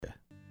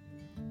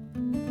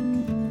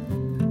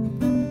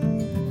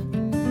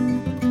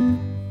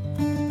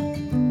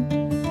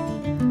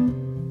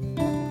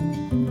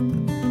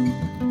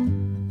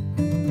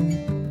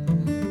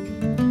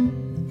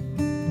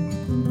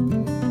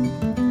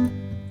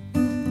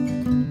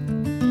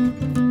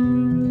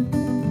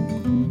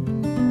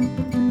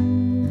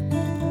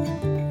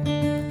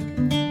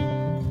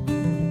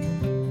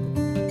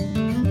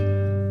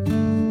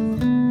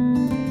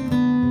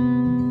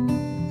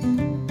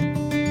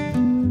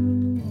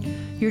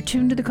You're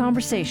tuned to The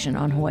Conversation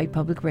on Hawaii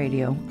Public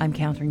Radio. I'm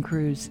Catherine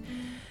Cruz.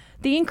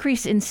 The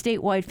increase in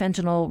statewide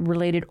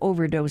fentanyl-related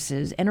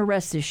overdoses and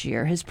arrests this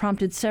year has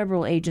prompted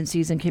several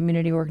agencies and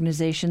community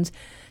organizations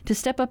to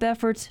step up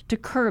efforts to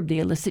curb the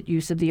illicit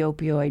use of the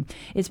opioid.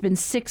 It's been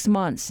 6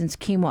 months since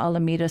Kimo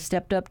Alameda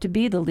stepped up to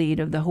be the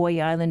lead of the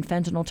Hawaii Island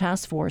Fentanyl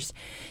Task Force.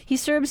 He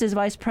serves as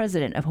vice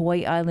president of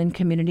Hawaii Island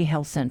Community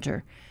Health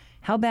Center.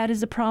 How bad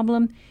is the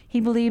problem? He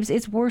believes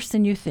it's worse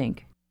than you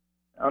think.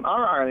 On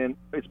our island,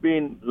 it's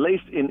being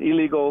laced in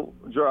illegal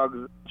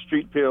drugs,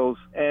 street pills,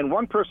 and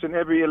one person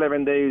every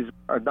 11 days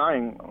are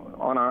dying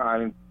on our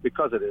island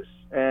because of this.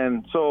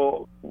 And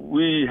so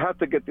we have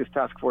to get this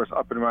task force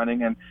up and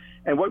running.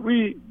 And what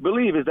we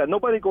believe is that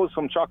nobody goes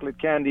from chocolate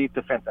candy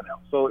to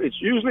fentanyl. So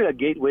it's usually a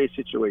gateway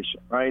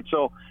situation, right?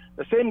 So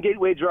the same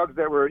gateway drugs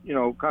that were,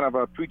 kind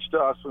of preached to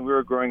us when we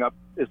were growing up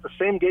is the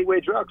same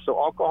gateway drugs. So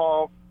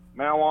alcohol,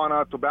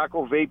 marijuana,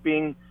 tobacco,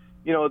 vaping,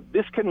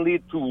 this can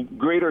lead to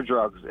greater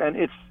drugs. And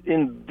it's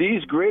in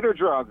these greater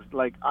drugs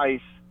like ice,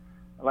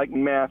 like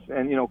meth,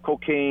 and,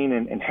 cocaine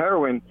and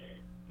heroin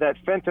that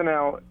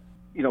fentanyl,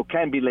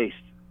 can be laced.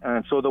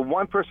 And so the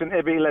one person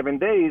every 11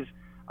 days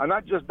are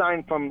not just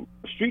dying from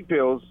street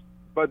pills,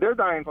 but they're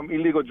dying from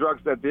illegal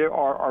drugs that they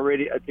are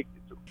already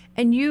addicted to.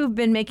 And you've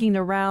been making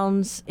the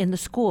rounds in the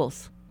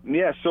schools.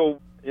 Yeah, so,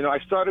 I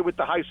started with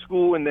the high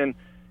school, and then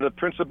the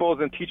principals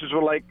and teachers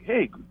were like,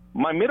 hey,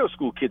 my middle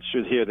school kids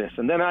should hear this.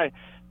 And then I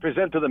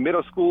present to the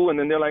middle school, and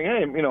then they're like,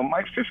 hey,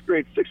 my 5th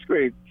grade, 6th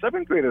grade,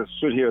 7th graders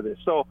should hear this.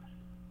 So,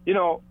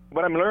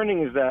 what I'm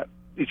learning is that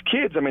these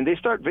kids, they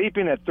start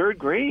vaping at 3rd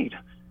grade,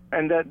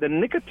 and that the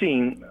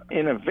nicotine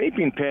in a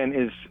vaping pen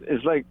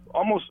is like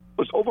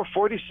it's over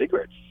 40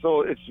 cigarettes.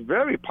 So it's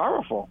very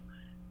powerful,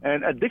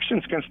 and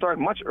addictions can start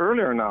much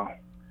earlier now.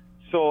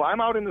 So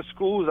I'm out in the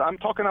schools, I'm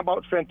talking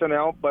about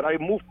fentanyl, but I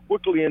move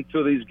quickly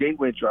into these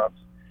gateway drugs.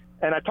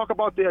 And I talk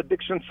about the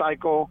addiction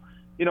cycle.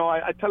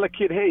 I tell a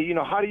kid, hey,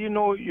 how do you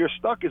know you're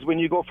stuck is when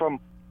you go from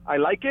I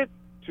like it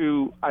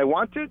to I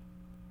want it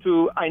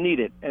to I need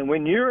it. And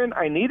when you're in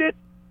I need it,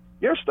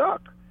 you're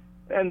stuck.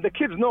 And the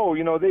kids know,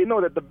 they know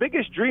that the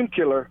biggest dream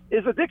killer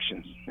is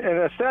addictions. And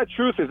the sad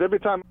truth is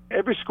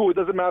every school, it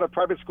doesn't matter,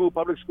 private school,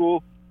 public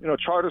school,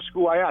 charter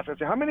school, I ask, I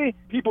say, how many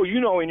people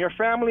in your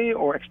family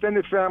or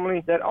extended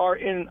family that are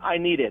in I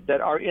need it, that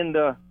are in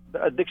the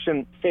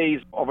addiction phase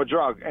of a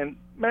drug? And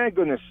my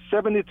goodness,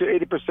 70 to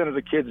 80% of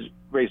the kids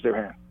raise their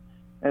hand.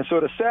 And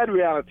so the sad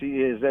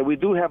reality is that we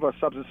do have a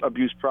substance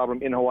abuse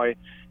problem in Hawaii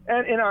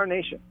and in our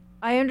nation.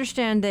 I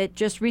understand that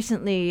just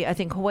recently, I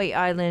think Hawaii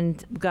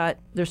Island got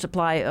their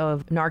supply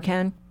of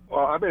Narcan.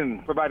 Well, I've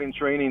been providing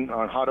training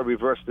on how to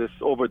reverse this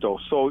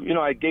overdose. So,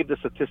 I gave the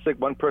statistic,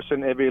 one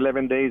person every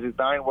 11 days is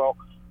dying. Well,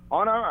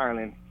 on our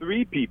island,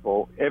 3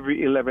 people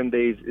every 11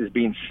 days is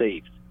being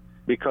saved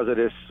because of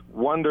this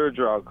wonder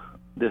drug,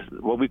 this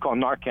what we call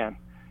Narcan.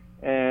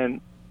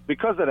 And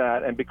because of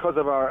that, and because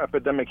of our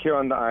epidemic here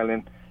on the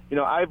island,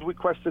 I've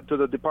requested to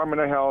the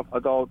Department of Health,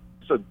 Adult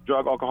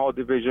Drug Alcohol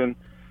Division,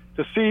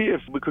 to see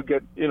if we could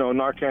get,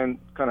 Narcan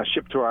kind of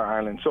shipped to our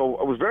island. So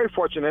I was very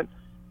fortunate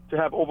to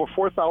have over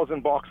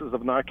 4,000 boxes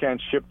of Narcan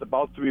shipped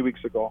about 3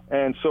 weeks ago.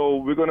 And so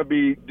we're going to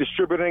be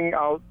distributing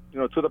out,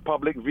 to the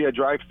public via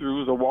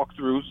drive-thrus or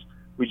walk-throughs.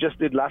 We just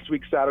did last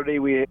week, Saturday,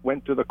 we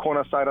went to the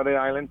Kona side of the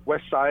island,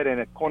 west side, and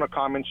at Kona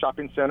Common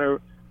Shopping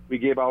Center, we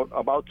gave out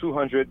about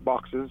 200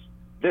 boxes.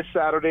 This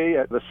Saturday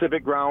at the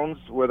Civic Grounds,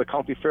 where the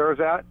county fair is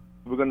at,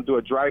 we're going to do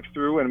a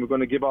drive-through, and we're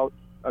going to give out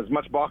as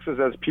much boxes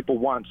as people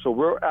want. So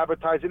we're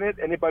advertising it.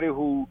 Anybody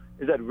who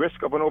is at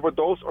risk of an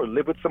overdose or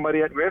live with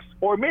somebody at risk,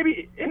 or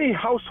maybe any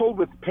household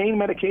with pain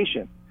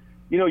medication,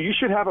 you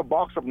should have a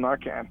box of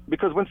Narcan.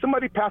 Because when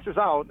somebody passes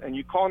out and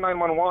you call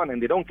 911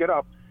 and they don't get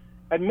up,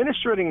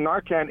 administering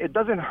Narcan, it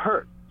doesn't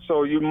hurt.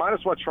 So you might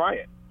as well try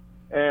it.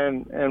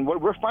 And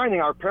what we're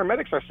finding, our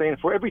paramedics are saying,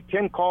 for every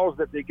 10 calls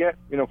that they get,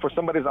 for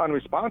somebody's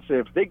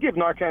unresponsive, they give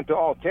Narcan to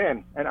all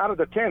 10. And out of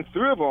the 10,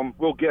 3 of them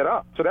will get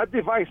up. So that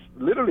device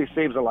literally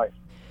saves a life.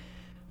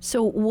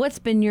 So what's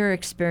been your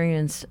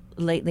experience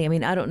lately?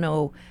 I don't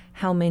know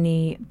how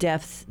many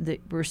deaths that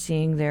we're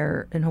seeing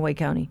there in Hawaii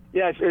County.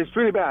 Yeah, it's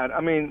pretty bad.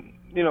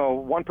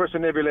 One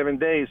person every 11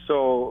 days.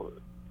 So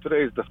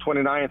today is the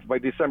 29th. By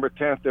December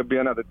 10th, there'll be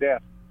another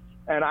death.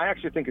 And I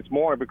actually think it's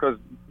more because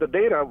the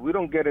data, we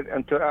don't get it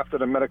until after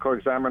the medical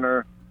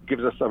examiner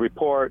gives us a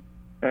report.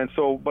 And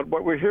so, but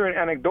what we're hearing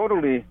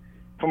anecdotally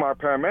from our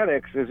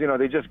paramedics is,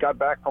 they just got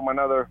back from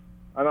another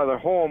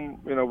home,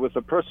 with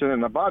a person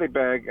in a body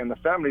bag, and the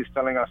family's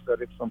telling us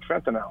that it's from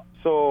fentanyl.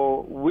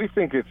 So we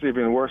think it's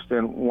even worse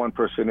than one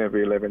person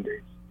every 11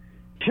 days.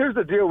 Here's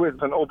the deal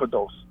with an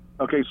overdose.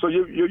 Okay, so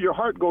your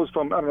heart goes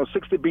from,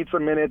 60 beats a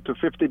minute to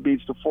 50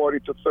 beats to 40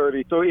 to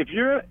 30. So if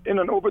you're in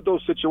an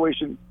overdose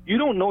situation, you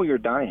don't know you're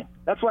dying.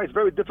 That's why it's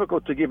very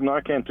difficult to give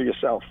Narcan to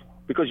yourself,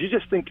 because you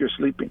just think you're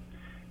sleeping.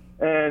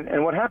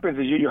 And what happens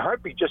is your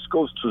heartbeat just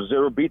goes to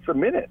 0 beats a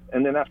minute,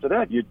 and then after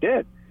that, you're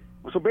dead.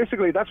 So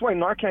basically, that's why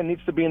Narcan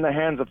needs to be in the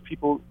hands of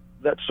people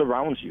that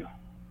surrounds you.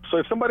 So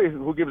if somebody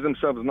who gives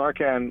themselves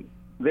Narcan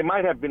They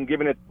might have been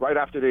given it right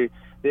after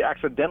they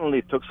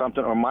accidentally took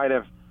something or might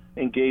have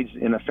engaged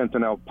in a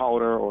fentanyl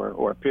powder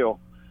or a pill.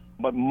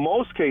 But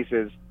most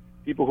cases,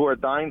 people who are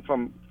dying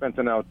from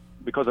fentanyl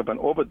because of an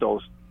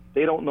overdose,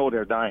 they don't know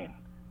they're dying.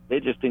 They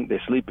just think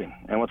they're sleeping.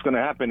 And what's going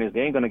to happen is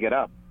they ain't going to get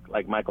up,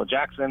 like Michael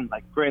Jackson,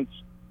 like Prince.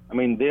 I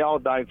mean, they all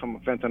died from a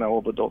fentanyl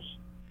overdose.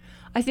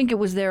 I think it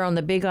was there on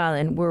the Big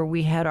Island where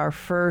we had our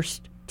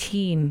first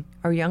teen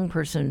or young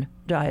person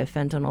die of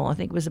fentanyl. I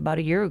think it was about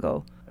a year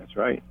ago. That's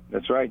right.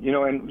 That's right. You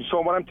know, and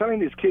so what I'm telling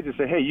these kids is,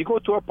 say, hey, you go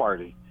to a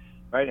party,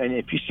 right? And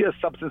if you see a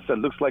substance that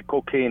looks like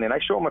cocaine, and I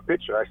show them a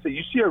picture, I say,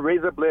 you see a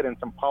razor blade and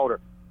some powder,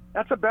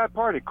 that's a bad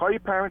party. Call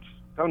your parents,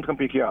 tell them to come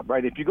pick you up,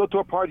 right? If you go to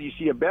a party, you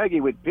see a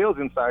baggie with pills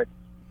inside,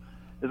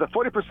 there's a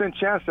 40%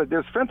 chance that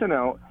there's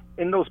fentanyl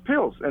in those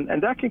pills,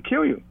 and that can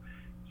kill you.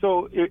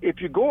 So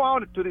if you go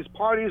out to these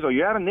parties or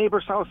you're at a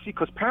neighbor's house, see,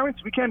 because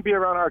parents, we can't be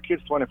around our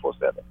kids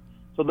 24/7.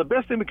 So the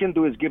best thing we can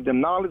do is give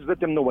them knowledge, let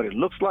them know what it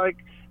looks like.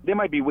 They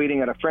might be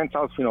waiting at a friend's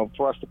house, you know,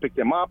 for us to pick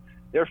them up.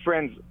 Their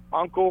friend's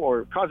uncle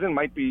or cousin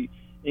might be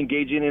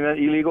engaging in an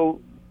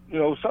illegal, you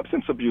know,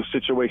 substance abuse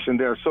situation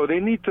there. So they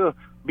need to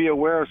be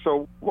aware.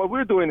 So what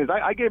we're doing is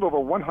I gave over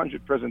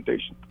 100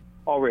 presentations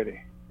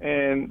already.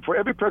 And for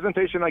every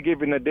presentation I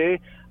give in a day,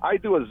 I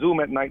do a Zoom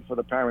at night for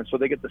the parents so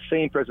they get the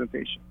same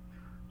presentation,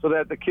 so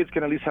that the kids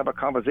can at least have a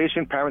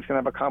conversation, parents can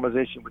have a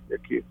conversation with their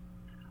kids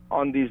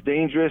on these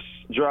dangerous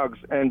drugs.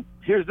 And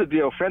here's the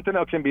deal,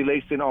 fentanyl can be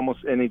laced in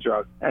almost any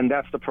drug, and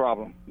that's the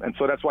problem. And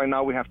so that's why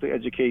now we have to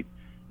educate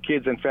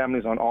kids and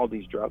families on all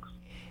these drugs.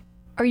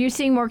 Are you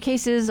seeing more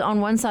cases on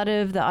one side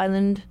of the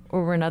island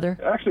over another?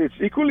 Actually, it's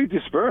equally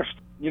dispersed,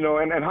 you know,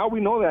 and how we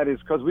know that is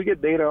because we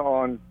get data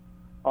on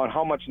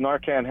how much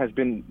Narcan has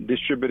been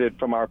distributed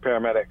from our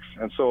paramedics.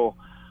 And so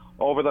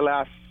over the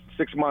last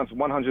 6 months,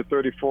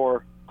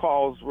 134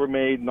 calls were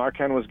made.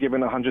 Narcan was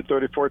given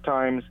 134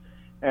 times.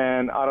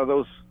 And out of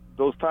those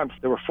times,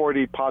 there were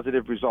 40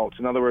 positive results.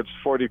 In other words,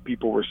 40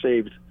 people were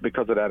saved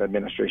because of that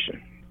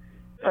administration.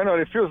 I know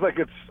it feels like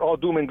it's all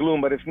doom and gloom,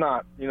 but it's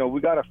not. You know,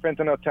 we got a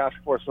fentanyl task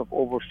force of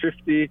over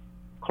 50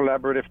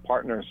 collaborative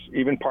partners,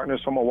 even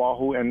partners from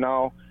Oahu, and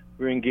now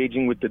we're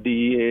engaging with the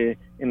DEA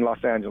in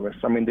Los Angeles.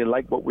 I mean, they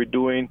like what we're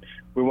doing.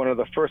 We're one of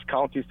the first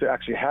counties to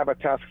actually have a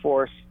task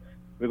force.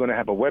 We're going to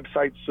have a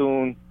website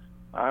soon.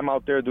 I'm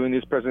out there doing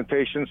these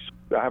presentations.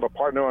 I have a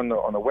partner on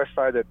the west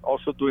side that's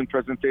also doing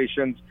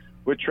presentations.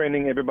 We're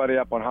training everybody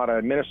up on how to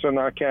administer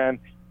Narcan.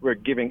 We're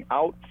giving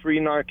out free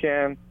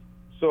Narcan.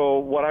 So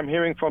what I'm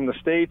hearing from the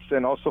states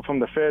and also from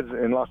the feds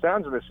in Los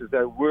Angeles is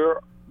that we're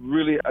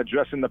really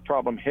addressing the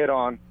problem head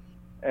on.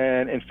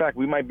 And in fact,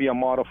 we might be a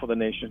model for the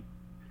nation.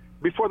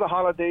 Before the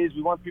holidays,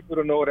 we want people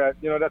to know that,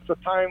 you know, that's a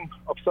time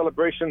of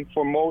celebration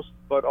for most,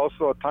 but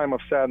also a time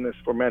of sadness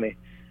for many.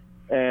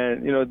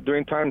 And, you know,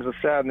 during times of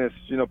sadness,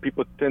 you know,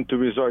 people tend to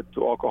resort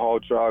to alcohol,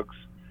 drugs.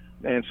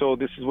 And so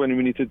this is when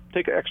we need to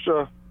take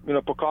extra, you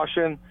know,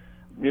 precaution,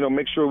 you know,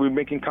 make sure we're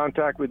making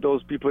contact with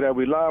those people that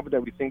we love,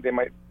 that we think they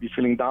might be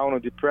feeling down or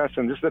depressed,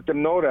 and just let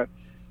them know that,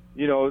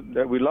 you know,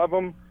 that we love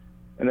them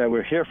and that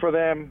we're here for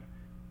them.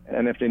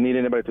 And if they need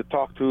anybody to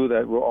talk to,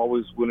 that we're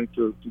always willing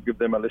to give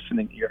them a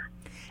listening ear.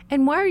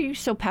 And why are you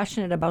so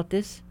passionate about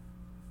this?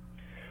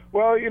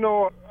 Well, you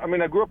know, I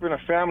mean, I grew up in a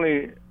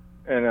family,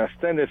 an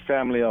extended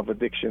family of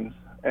addictions,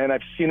 and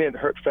I've seen it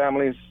hurt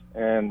families,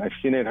 and I've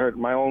seen it hurt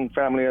my own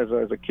family as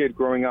a kid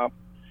growing up.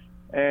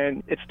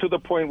 And it's to the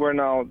point where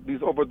now these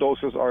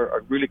overdoses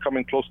are really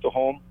coming close to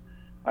home.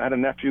 I had a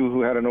nephew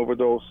who had an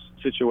overdose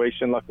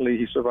situation. Luckily,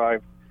 he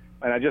survived.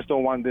 And I just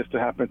don't want this to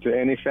happen to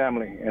any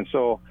family. And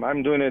so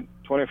I'm doing it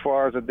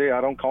 24 hours a day. I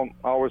don't count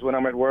hours when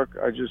I'm at work.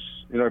 I just,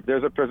 you know, if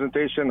there's a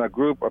presentation, a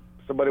group, or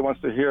somebody wants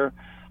to hear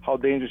how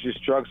dangerous these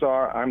drugs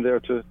are, I'm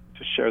there to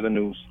share the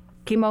news.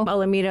 Kimo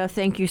Alameda,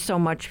 thank you so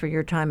much for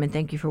your time, and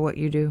thank you for what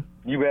you do.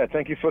 You bet.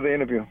 Thank you for the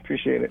interview.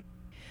 Appreciate it.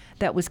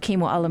 That was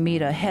Kimo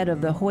Alameda, head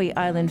of the Hawaii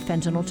Island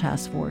Fentanyl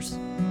Task Force.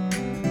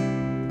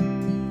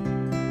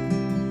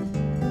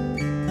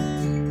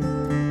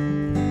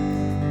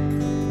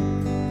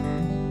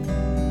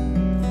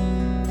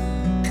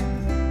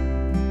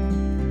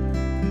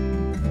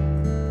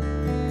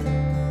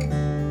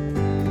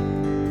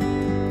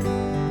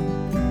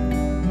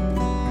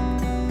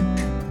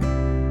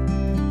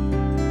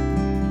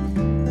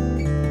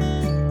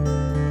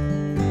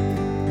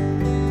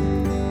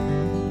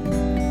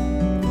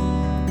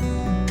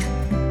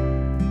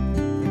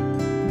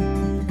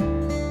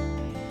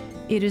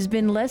 It has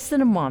been less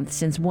than a month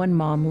since one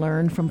mom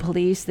learned from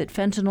police that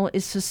fentanyl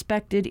is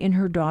suspected in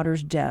her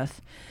daughter's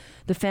death.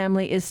 The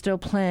family is still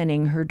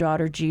planning her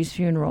daughter G's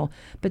funeral,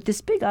 but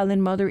this Big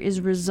Island mother is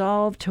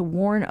resolved to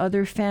warn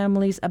other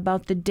families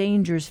about the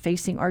dangers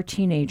facing our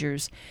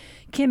teenagers.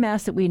 Kim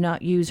asked that we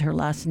not use her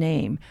last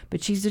name,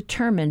 but she's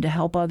determined to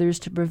help others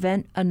to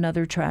prevent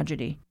another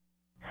tragedy.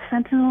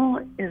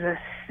 Fentanyl is a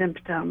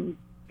symptom.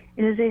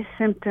 It is a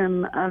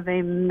symptom of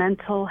a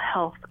mental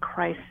health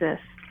crisis,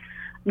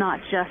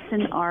 not just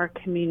in our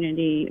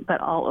community,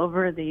 but all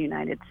over the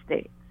United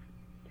States.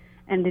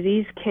 And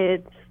these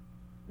kids,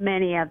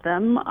 many of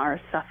them are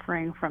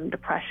suffering from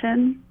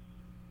depression,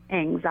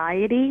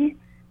 anxiety,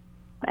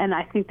 and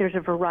I think there's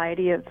a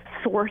variety of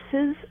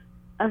sources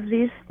of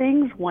these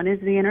things. One is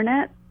the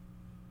internet,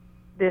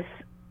 this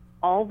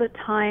all the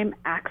time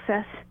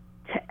access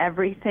to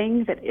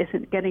everything that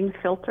isn't getting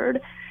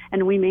filtered.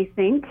 And we may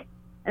think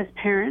as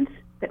parents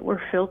that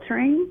we're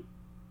filtering.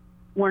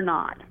 We're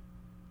not.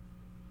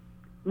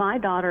 My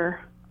daughter,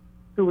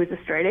 who was a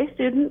straight A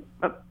student,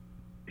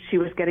 she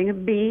was getting a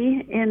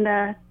B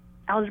in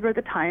algebra at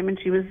the time, and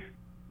she was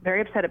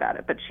very upset about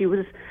it, but she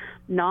was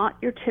not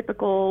your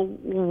typical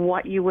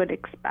what you would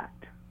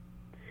expect.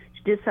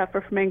 She did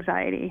suffer from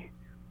anxiety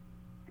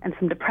and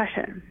some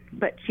depression,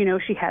 but she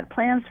had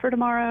plans for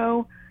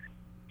tomorrow.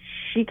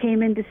 She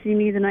came in to see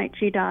me the night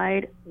she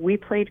died. We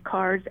played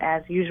cards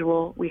as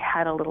usual. We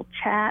had a little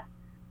chat.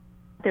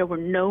 There were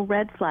no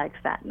red flags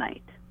that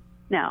night.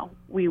 Now,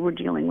 we were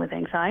dealing with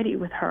anxiety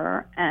with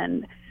her,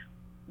 and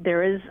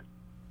there is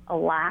a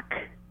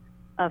lack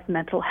of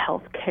mental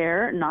health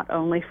care, not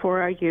only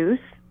for our youth,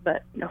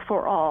 but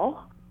for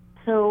all.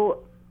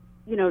 So,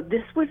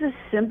 this was a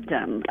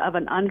symptom of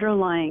an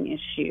underlying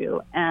issue,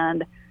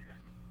 and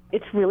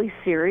it's really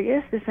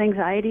serious, this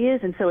anxiety is.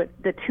 And so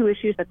the two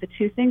issues, but the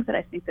two things that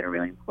I think that are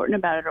really important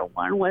about it are,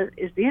 one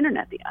is the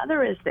internet. The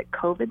other is that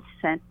COVID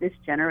sent this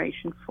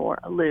generation for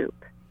a loop.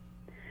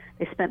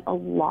 They spent a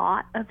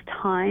lot of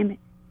time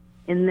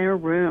in their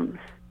rooms.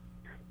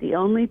 The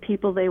only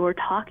people they were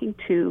talking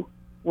to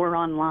were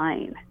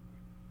online.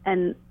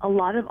 And a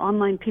lot of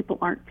online people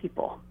aren't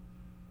people.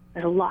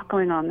 There's a lot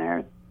going on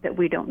there that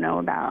we don't know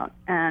about.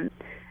 And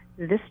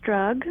this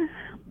drug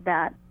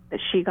that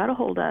she got a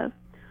hold of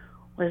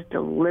was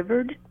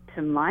delivered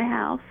to my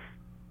house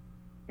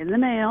in the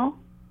mail.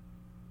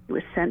 It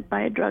was sent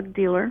by a drug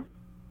dealer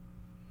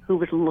who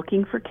was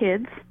looking for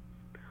kids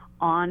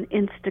on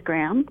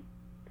Instagram.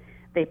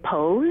 They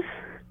pose,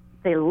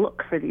 they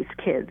look for these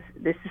kids.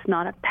 This is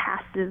not a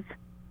passive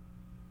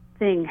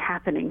thing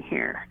happening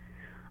here.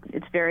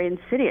 It's very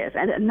insidious.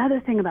 And another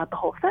thing about the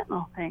whole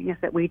fentanyl thing is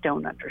that we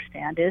don't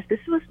understand is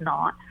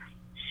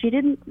she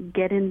didn't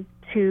get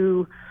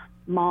into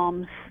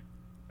mom's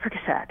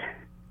Percocet.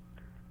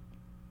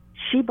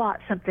 She bought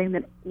something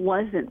that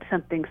wasn't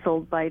something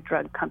sold by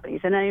drug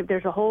companies. And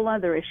there's a whole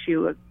other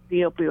issue of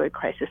the opioid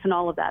crisis and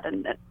all of that.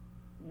 And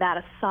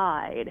that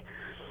aside,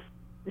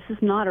 this is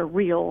not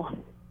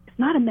it's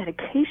not a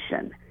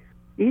medication.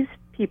 These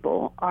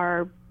people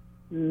are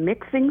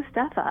mixing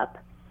stuff up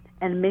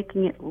and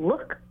making it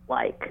look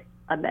like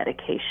a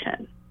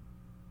medication.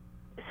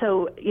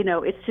 So,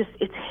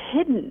 it's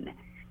hidden,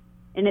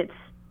 and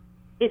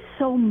it's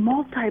so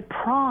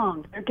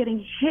multi-pronged. They're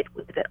getting hit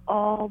with it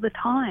all the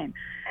time.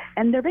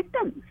 And they're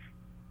victims.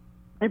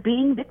 They're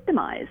being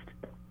victimized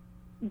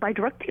by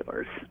drug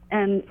dealers.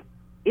 And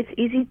it's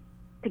easy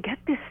to get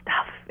this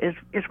stuff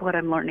is what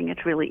I'm learning.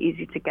 It's really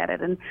easy to get it.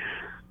 And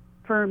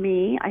for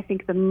me, I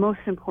think the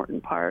most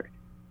important part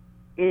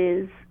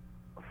is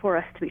for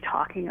us to be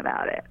talking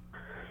about it.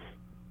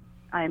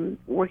 I'm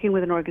working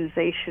with an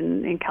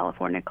organization in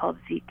California called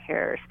Z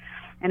Cares,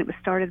 and it was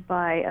started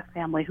by a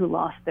family who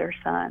lost their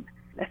son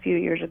a few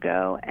years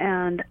ago.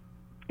 And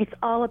it's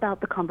all about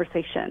the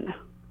conversation.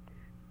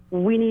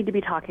 We need to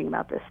be talking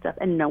about this stuff,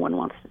 and no one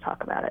wants to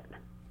talk about it.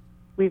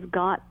 We've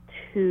got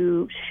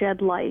to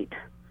shed light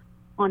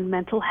on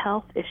mental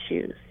health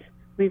issues.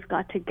 We've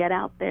got to get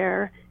out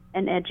there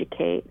and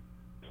educate.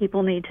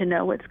 People need to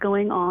know what's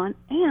going on,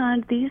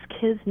 and these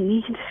kids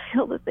need to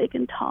feel that they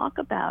can talk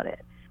about it.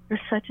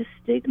 There's such a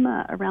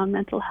stigma around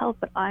mental health,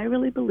 but I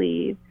really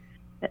believe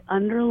that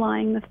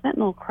underlying the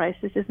fentanyl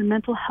crisis is a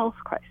mental health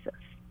crisis.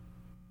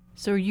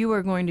 So you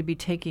are going to be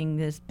taking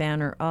this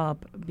banner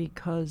up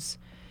because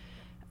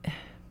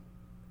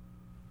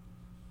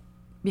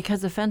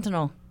of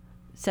fentanyl,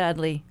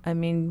 sadly. I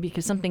mean,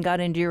 because something got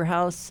into your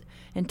house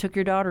and took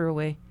your daughter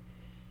away.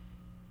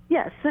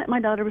 Yes, my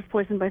daughter was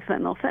poisoned by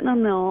fentanyl.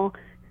 Fentanyl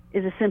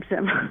is a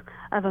symptom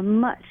of a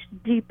much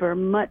deeper,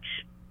 much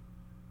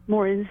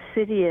more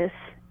insidious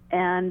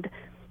and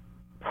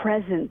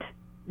present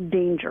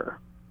danger.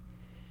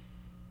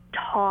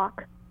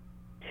 Talk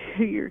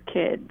to your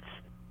kids.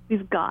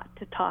 We've got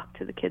to talk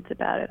to the kids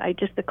about it.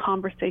 The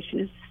conversation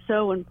is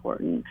so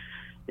important.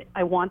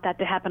 I want that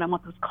to happen. I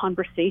want those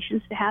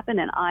conversations to happen,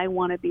 and I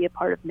want to be a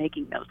part of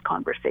making those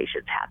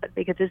conversations happen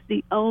because it's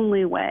the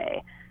only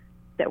way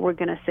that we're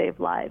going to save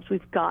lives.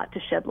 We've got to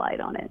shed light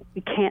on it.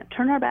 We can't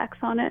turn our backs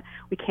on it.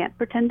 We can't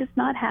pretend it's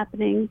not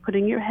happening.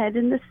 Putting your head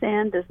in the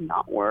sand does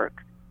not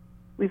work.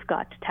 We've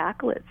got to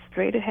tackle it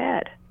straight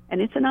ahead.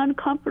 And it's an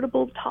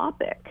uncomfortable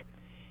topic,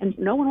 and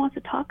no one wants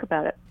to talk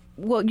about it.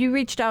 Well, you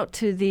reached out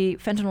to the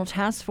Fentanyl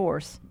Task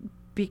Force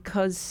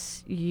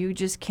because you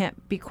just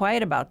can't be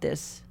quiet about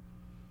this.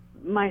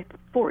 My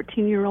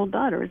 14-year-old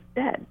daughter is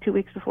dead 2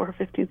 weeks before her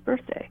 15th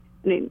birthday.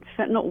 I mean,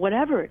 fentanyl,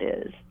 whatever it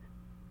is,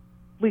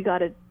 we got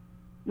to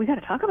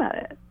talk about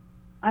it.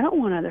 I don't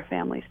want other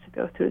families to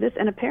go through this.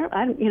 And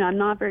apparently, I'm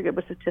not very good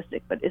with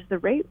statistics, but is the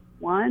rate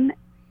one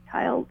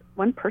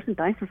person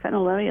dying from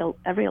fentanyl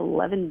every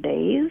 11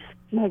 days?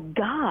 My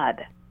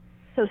God.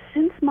 So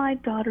since my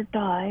daughter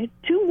died,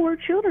 2 more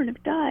children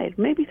have died,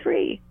 maybe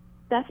 3.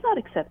 That's not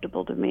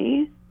acceptable to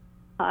me.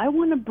 I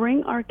want to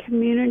bring our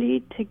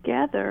community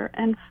together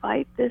and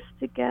fight this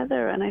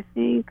together. And I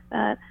think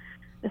that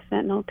the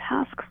Fentanyl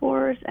Task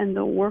Force and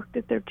the work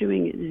that they're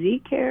doing at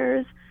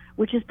Z-Cares,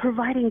 which is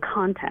providing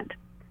content,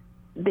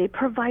 they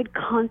provide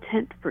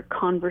content for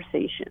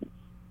conversations.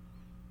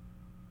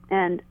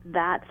 And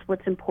that's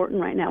what's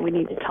important right now. We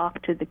need to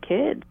talk to the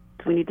kids.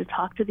 We need to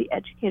talk to the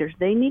educators.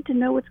 They need to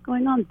know what's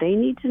going on. They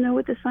need to know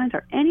what the signs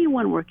are.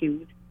 Anyone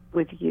working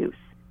with youth,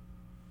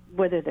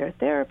 whether they're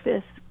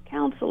therapists,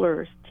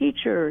 counselors,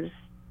 teachers,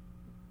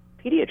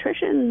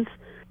 pediatricians,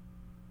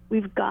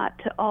 we've got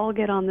to all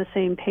get on the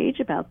same page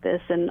about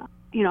this. And,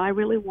 I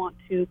really want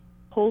to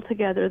pull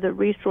together the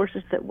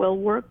resources that will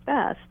work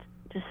best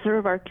to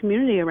serve our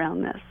community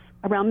around this,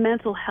 around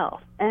mental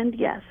health. And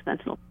yes,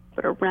 fentanyl,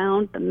 but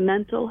around the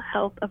mental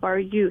health of our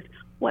youth.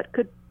 What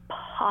could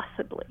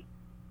possibly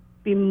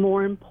be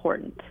more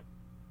important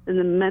than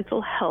the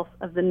mental health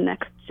of the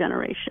next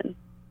generation?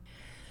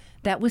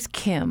 That was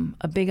Kim,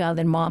 a Big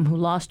Island mom who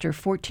lost her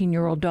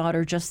 14-year-old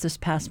daughter just this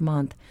past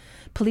month.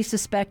 Police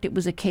suspect it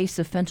was a case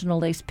of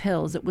fentanyl-laced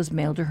pills that was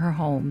mailed to her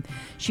home.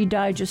 She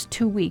died just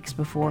 2 weeks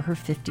before her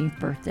 15th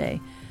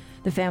birthday.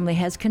 The family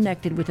has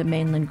connected with a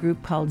mainland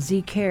group called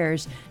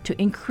Z-Cares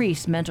to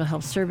increase mental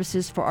health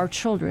services for our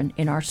children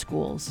in our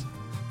schools.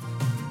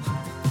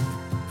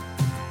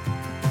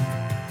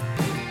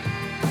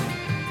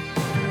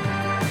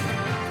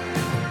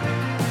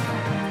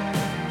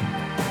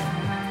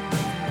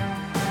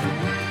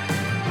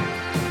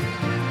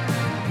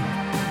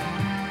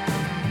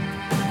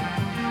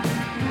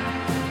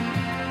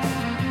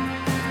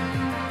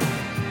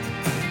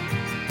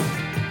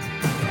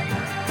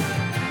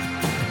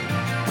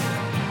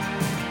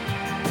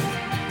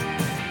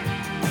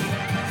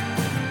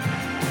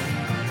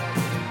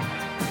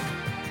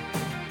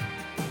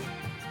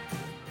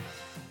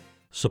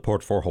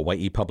 Support for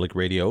Hawaii Public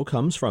Radio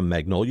comes from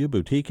Magnolia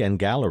Boutique and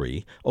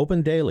Gallery,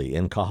 open daily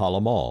in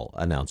Kahala Mall,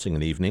 announcing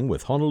an evening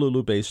with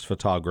Honolulu-based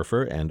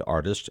photographer and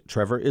artist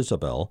Trevor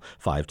Isabel,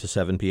 5 to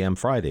 7 p.m.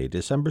 Friday,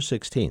 December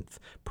 16th.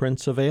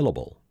 Prints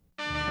available.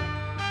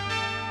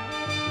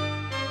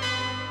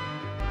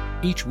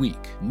 Each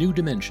week, New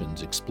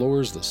Dimensions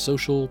explores the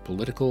social,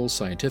 political,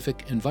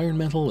 scientific,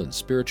 environmental, and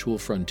spiritual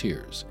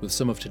frontiers with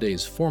some of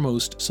today's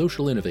foremost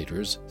social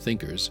innovators,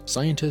 thinkers,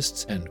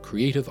 scientists, and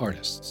creative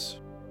artists.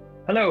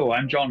 Hello,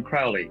 I'm John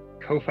Crowley,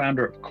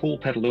 co-founder of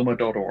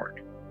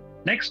CoolPetaluma.org.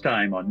 Next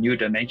time on New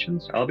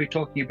Dimensions, I'll be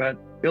talking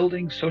about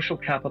building social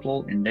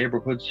capital in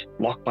neighborhoods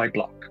block by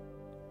block.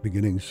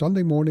 Beginning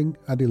Sunday morning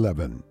at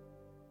 11.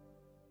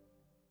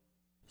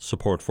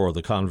 Support for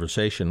the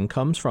conversation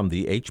comes from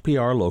the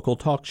HPR Local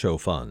Talk Show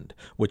Fund,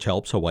 which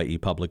helps Hawaii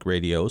Public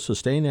Radio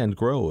sustain and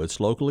grow its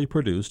locally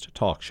produced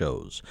talk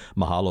shows.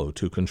 Mahalo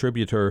to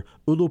contributor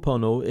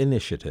Ulupono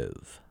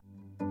Initiative.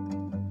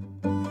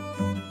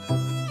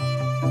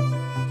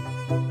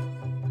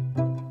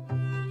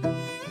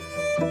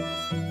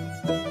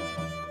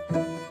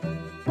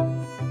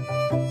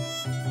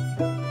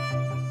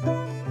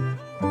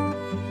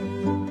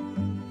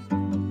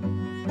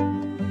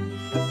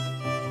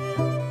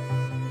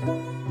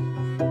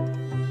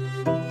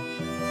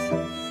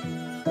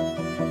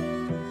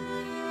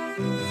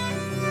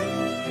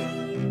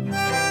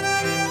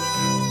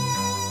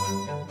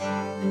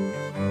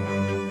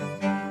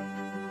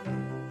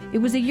 It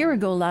was a year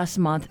ago last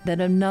month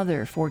that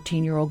another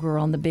 14-year-old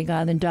girl on the Big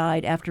Island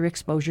died after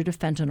exposure to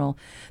fentanyl.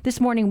 This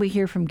morning we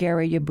hear from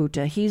Gary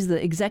Yabuta. He's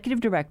the executive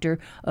director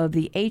of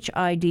the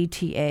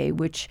HIDTA,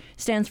 which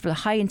stands for the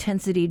High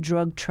Intensity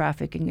Drug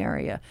Trafficking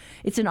Area.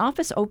 It's an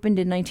office opened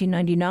in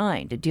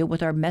 1999 to deal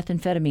with our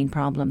methamphetamine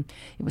problem.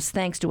 It was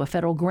thanks to a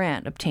federal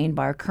grant obtained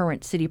by our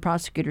current city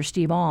prosecutor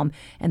Steve Alm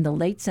and the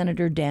late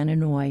Senator Dan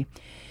Inouye.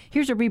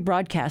 Here's a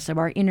rebroadcast of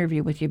our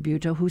interview with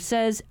Yabuta, who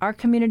says our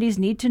communities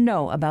need to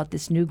know about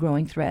this new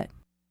growing threat.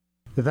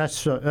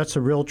 That's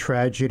a real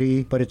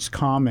tragedy, but it's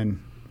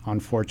common,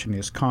 unfortunately.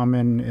 It's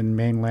common in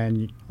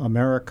mainland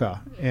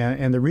America.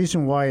 And the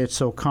reason why it's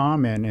so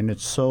common and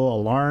it's so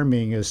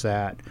alarming is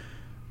that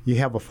you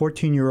have a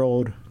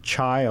 14-year-old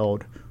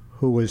child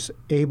who was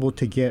able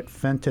to get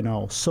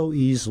fentanyl so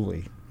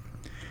easily.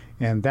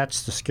 And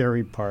that's the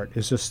scary part,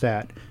 is just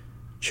that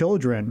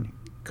children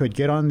could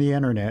get on the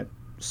internet,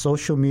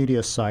 social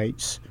media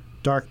sites,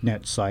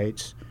 darknet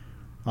sites,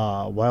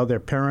 while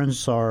their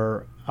parents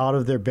are out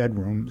of their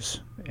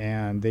bedrooms,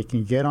 and they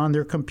can get on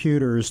their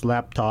computers,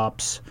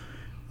 laptops,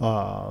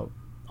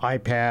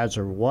 iPads,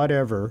 or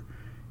whatever,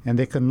 and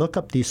they can look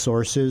up these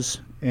sources,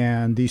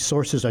 and these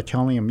sources are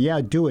telling them, yeah,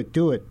 do it,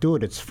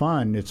 it's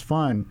fun.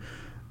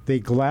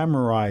 They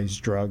glamorize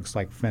drugs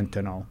like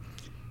fentanyl,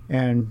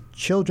 and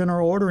children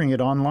are ordering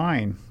it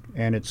online,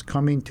 and it's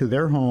coming to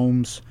their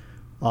homes,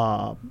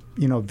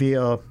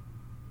 via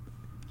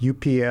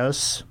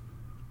UPS,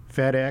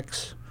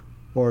 FedEx,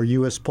 or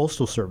U.S.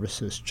 Postal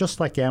Services,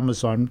 just like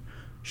Amazon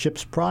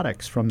ships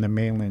products from the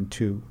mainland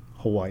to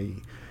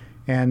Hawaii.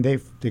 And they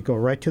go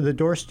right to the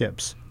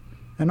doorsteps.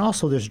 And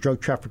also there's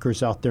drug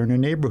traffickers out there in the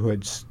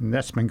neighborhoods, and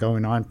that's been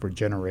going on for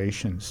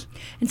generations.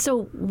 And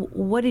so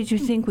what did you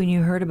think when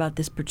you heard about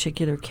this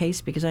particular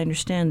case? Because I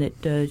understand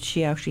that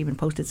she actually even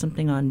posted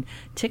something on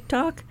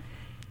TikTok.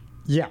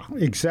 Yeah,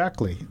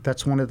 exactly.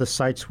 That's one of the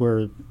sites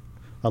where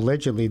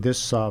allegedly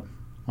this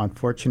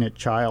unfortunate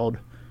child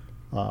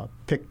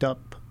picked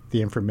up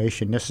the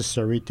information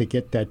necessary to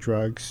get that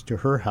drugs to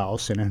her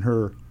house and in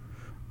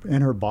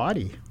her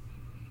body.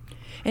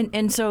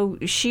 And so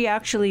she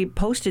actually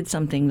posted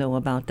something, though,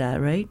 about that,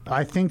 right?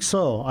 I think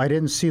so. I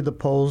didn't see the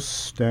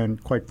post,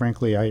 and quite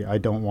frankly, I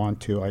don't want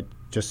to. I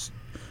just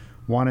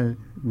want to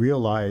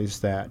realize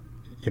that,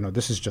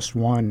 this is just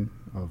one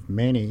of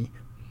many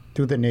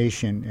through the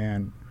nation,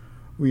 and,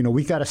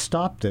 we got to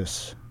stop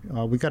this.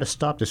 We got to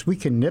stop this. We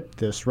can nip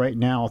this right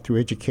now through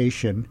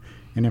education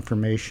and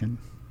information.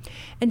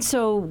 And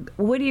so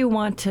what do you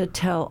want to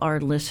tell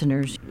our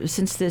listeners?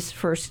 Since this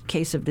first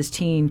case of this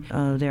teen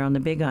there on the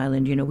Big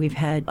Island, we've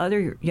had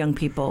other young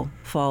people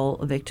fall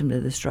a victim to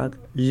this drug.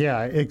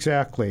 Yeah,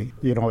 exactly.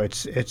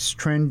 It's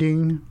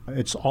trending.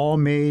 It's all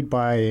made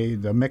by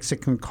the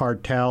Mexican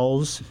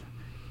cartels,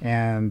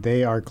 and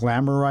they are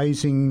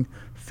glamorizing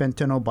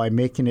fentanyl by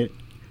making it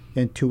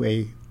into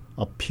a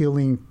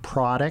appealing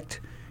product.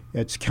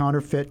 It's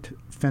counterfeit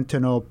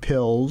fentanyl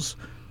pills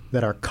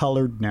that are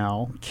colored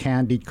now,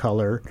 candied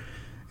color,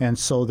 and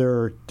so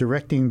they're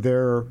directing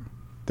their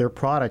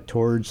product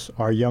towards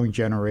our young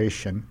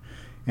generation.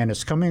 And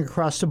it's coming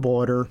across the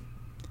border,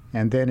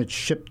 and then it's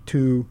shipped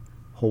to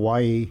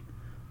Hawaii,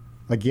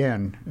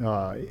 again,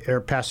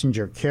 air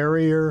passenger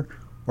carrier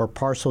or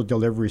parcel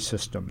delivery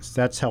systems.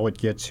 That's how it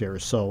gets here.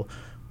 So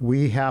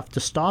we have to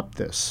stop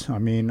this. I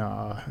mean,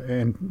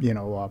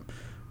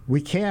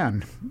 we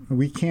can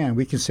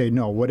say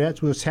no.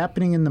 What's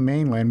happening in the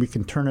mainland, we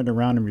can turn it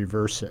around and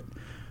reverse it.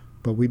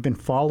 But we've been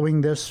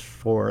following this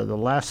for the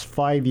last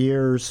 5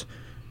 years,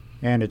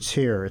 and it's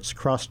here. It's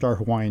crossed our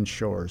Hawaiian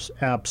shores.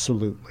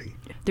 Absolutely.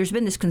 There's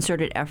been this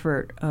concerted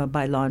effort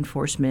by law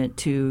enforcement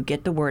to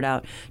get the word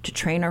out, to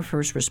train our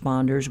first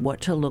responders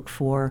what to look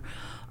for,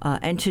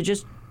 and to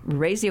just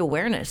raise the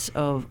awareness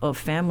of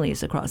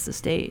families across the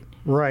state.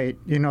 Right.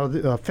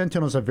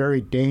 Fentanyl is a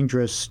very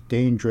dangerous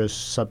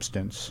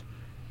substance.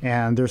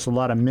 And there's a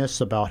lot of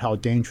myths about how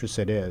dangerous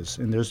it is.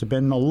 And there's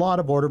been a lot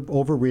of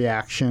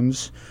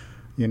overreactions.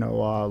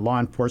 Law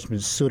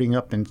enforcement is suiting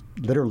up in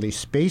literally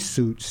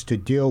spacesuits to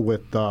deal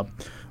with a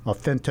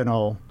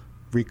fentanyl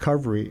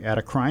recovery at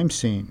a crime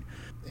scene.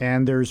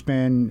 And there's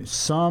been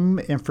some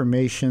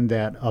information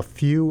that a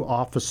few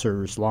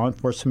officers, law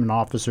enforcement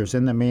officers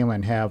in the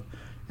mainland, have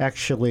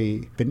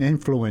actually been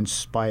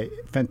influenced by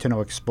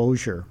fentanyl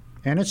exposure.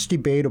 And it's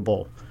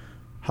debatable.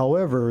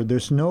 However,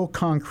 there's no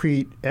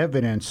concrete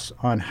evidence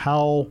on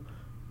how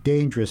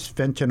dangerous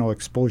fentanyl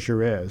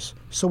exposure is.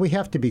 So we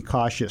have to be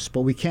cautious,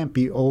 but we can't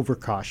be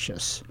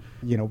overcautious.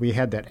 We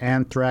had that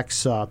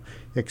anthrax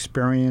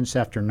experience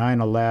after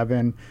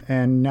 9/11,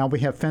 and now we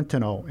have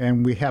fentanyl,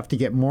 and we have to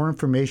get more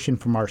information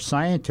from our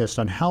scientists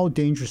on how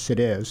dangerous it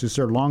is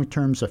there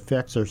long-term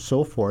effects or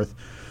so forth.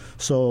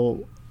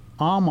 So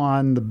I'm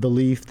on the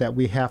belief that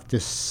we have to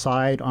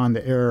side on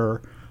the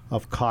error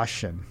of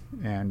caution,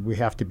 and we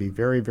have to be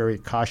very, very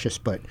cautious.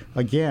 But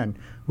again,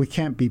 we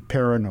can't be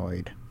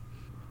paranoid.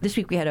 This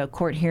week we had a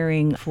court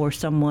hearing for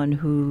someone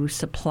who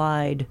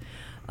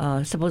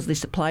supposedly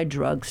supplied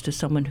drugs to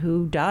someone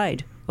who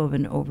died of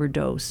an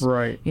overdose.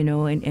 Right.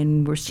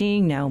 And we're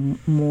seeing now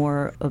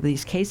more of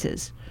these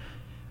cases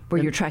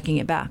where you're tracking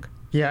it back.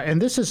 Yeah, and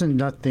this isn't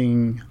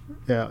nothing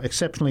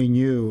exceptionally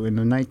new. In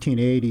the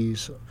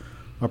 1980s,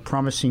 a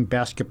promising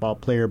basketball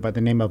player by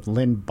the name of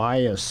Lynn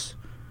Bias,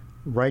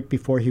 right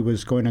before he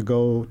was going to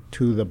go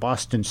to the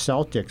Boston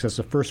Celtics as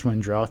the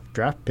first-round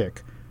draft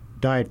pick,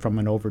 died from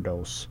an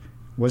overdose.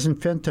 It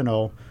wasn't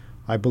fentanyl.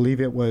 I believe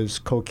it was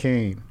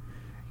cocaine.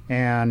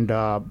 And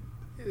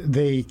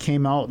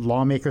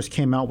lawmakers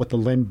came out with the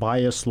Lynn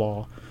Bias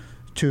law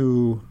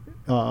to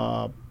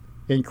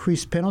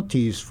increase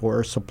penalties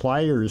for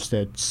suppliers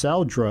that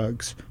sell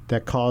drugs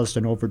that caused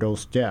an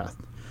overdose death.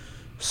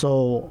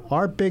 So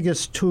our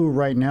biggest tool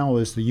right now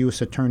is the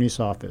U.S.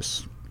 Attorney's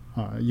Office.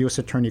 U.S.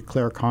 Attorney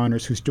Claire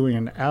Connors, who's doing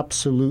an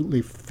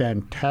absolutely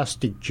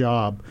fantastic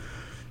job.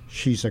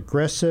 She's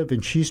aggressive,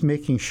 and she's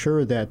making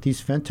sure that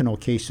these fentanyl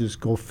cases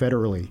go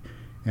federally,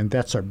 and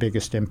that's our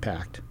biggest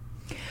impact.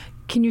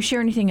 Can you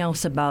share anything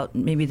else about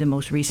maybe the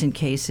most recent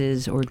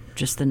cases or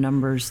just the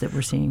numbers that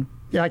we're seeing?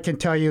 Yeah, I can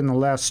tell you in the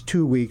last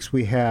 2 weeks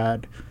we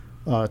had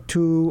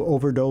two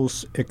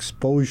overdose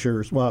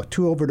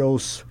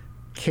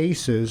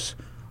cases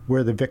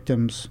where the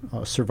victims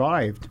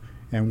survived.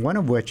 And one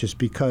of which is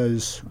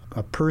because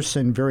a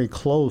person very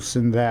close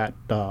in that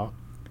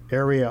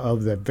area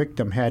of the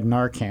victim had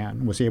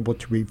Narcan, was able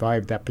to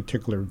revive that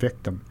particular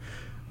victim.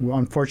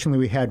 Unfortunately,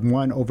 we had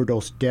one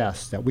overdose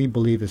death that we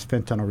believe is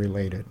fentanyl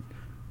related.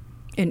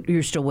 And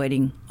you're still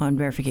waiting on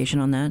verification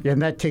on that? Yeah,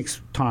 and that takes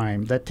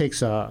time. That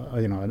takes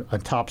a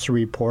autopsy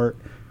report,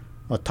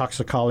 a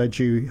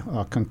toxicology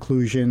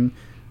conclusion,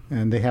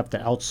 and they have to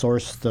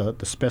outsource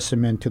the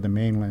specimen to the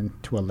mainland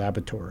to a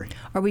laboratory.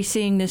 Are we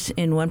seeing this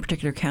in one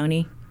particular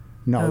county?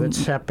 No,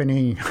 it's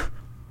happening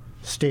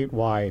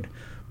statewide.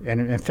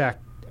 And in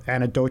fact,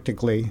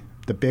 anecdotally,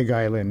 the Big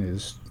Island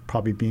is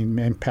probably being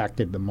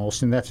impacted the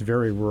most, and that's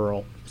very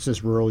rural. It's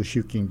as rural as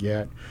you can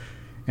get.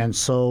 And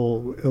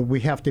so we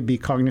have to be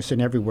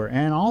cognizant everywhere.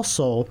 And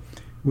also,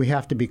 we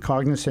have to be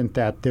cognizant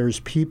that there's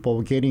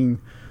people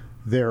getting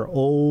their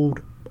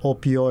old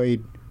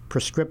opioid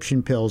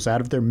prescription pills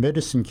out of their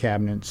medicine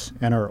cabinets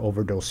and are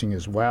overdosing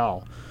as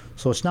well.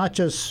 So it's not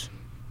just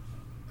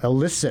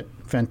illicit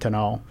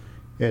fentanyl,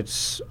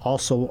 it's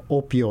also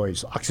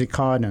opioids,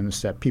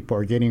 oxycontins that people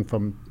are getting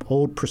from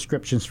old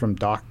prescriptions from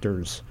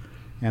doctors,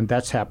 and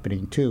that's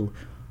happening too.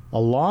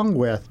 Along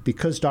with,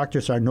 because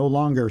doctors are no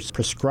longer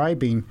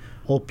prescribing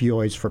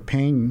opioids for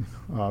pain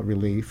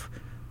relief,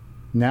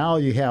 now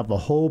you have a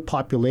whole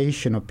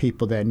population of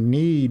people that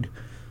need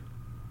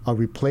a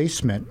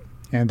replacement,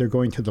 and they're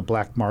going to the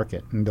black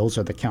market, and those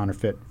are the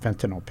counterfeit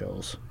fentanyl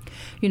pills.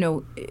 You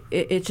know,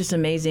 it's just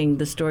amazing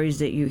the stories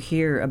that you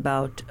hear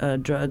about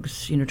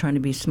drugs, trying to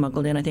be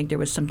smuggled in. I think there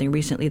was something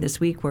recently this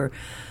week where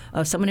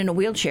someone in a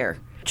wheelchair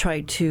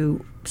tried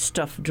to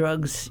stuff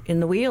drugs in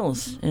the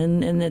wheels,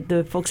 and that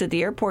the folks at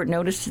the airport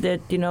noticed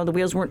that the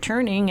wheels weren't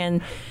turning,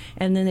 and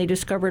then they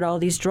discovered all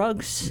these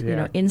drugs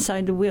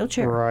inside the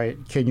wheelchair. Right.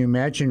 Can you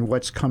imagine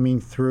what's coming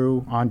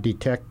through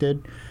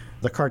undetected?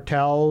 The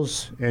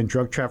cartels and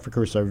drug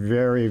traffickers are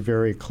very,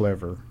 very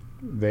clever.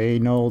 They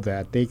know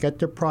that they get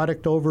their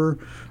product over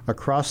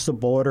across the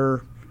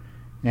border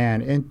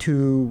and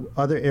into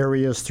other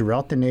areas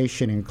throughout the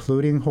nation,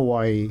 including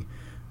Hawaii.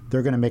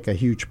 They're going to make a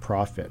huge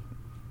profit.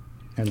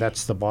 And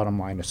that's the bottom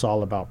line. It's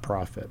all about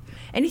profit.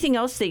 Anything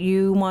else that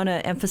you want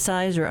to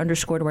emphasize or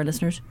underscore to our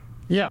listeners?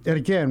 Yeah. And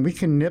again, we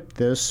can nip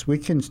this. We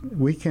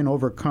can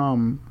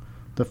overcome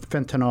the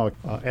fentanyl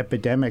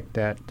epidemic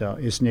that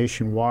is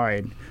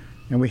nationwide.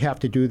 And we have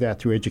to do that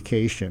through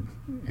education.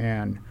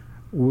 And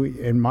we,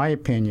 in my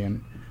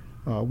opinion,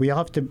 we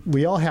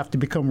all have to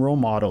become role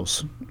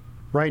models.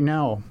 Right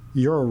now,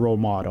 you're a role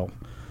model.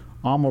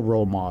 I'm a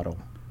role model.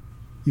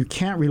 You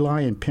can't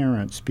rely on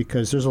parents,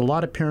 because there's a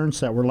lot of parents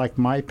that were like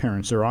my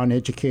parents. They're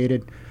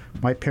uneducated.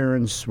 My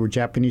parents were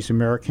Japanese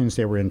Americans.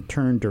 They were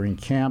interned during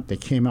camp. They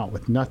came out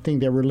with nothing.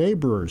 They were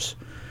laborers.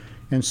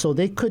 And so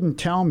they couldn't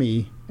tell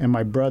me and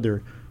my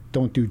brother,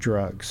 don't do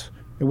drugs.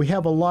 And we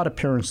have a lot of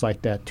parents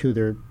like that, too.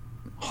 They're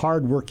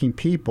hardworking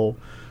people,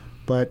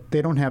 but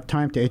they don't have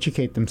time to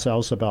educate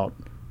themselves about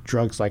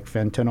drugs like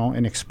fentanyl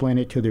and explain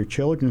it to their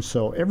children.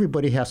 So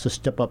everybody has to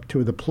step up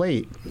to the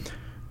plate.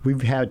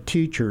 We've had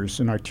teachers,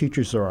 and our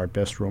teachers are our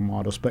best role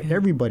models, but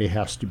everybody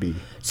has to be.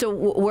 So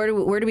where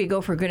do we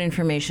go for good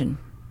information?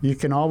 You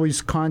can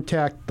always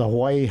contact the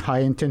Hawaii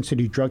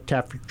High-Intensity Drug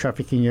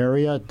Trafficking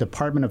Area,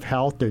 Department of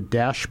Health, their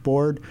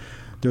dashboard.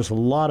 There's a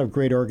lot of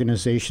great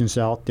organizations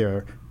out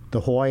there.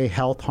 The Hawaii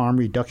Health Harm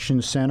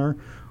Reduction Center.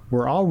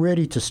 We're all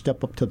ready to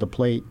step up to the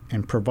plate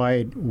and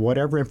provide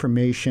whatever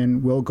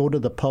information. We'll go to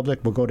the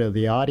public, we'll go to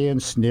the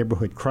audience,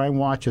 neighborhood crime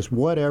watches,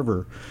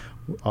 whatever.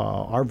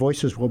 Our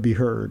voices will be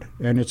heard.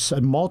 And it's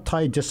a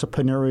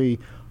multidisciplinary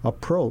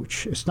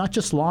approach. It's not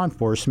just law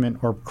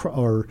enforcement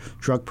or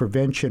drug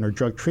prevention or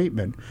drug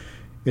treatment.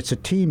 It's a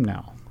team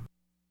now.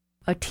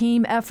 A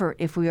team effort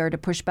if we are to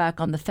push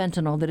back on the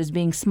fentanyl that is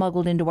being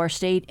smuggled into our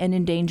state and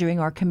endangering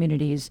our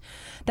communities.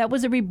 That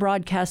was a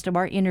rebroadcast of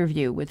our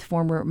interview with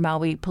former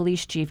Maui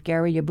Police Chief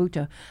Gary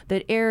Yabuta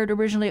that aired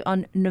originally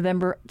on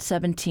November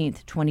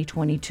 17th,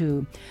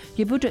 2022.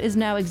 Yabuta is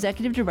now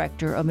executive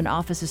director of an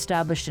office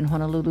established in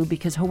Honolulu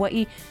because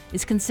Hawaii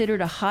is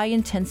considered a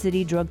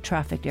high-intensity drug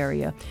trafficked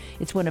area.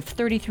 It's one of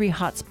 33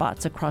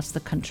 hotspots across the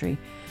country.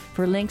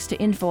 For links to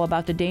info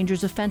about the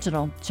dangers of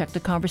fentanyl, check the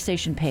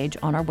conversation page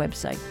on our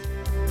website.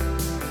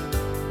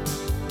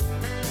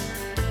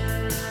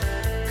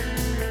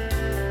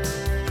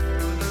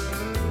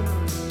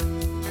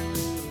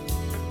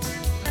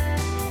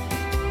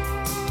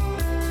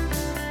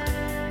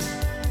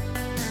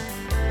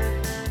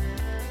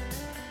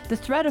 The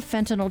threat of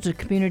fentanyl to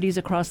communities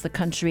across the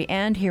country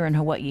and here in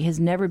Hawaii has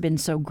never been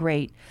so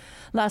great.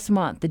 Last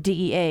month, the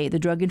DEA, the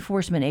Drug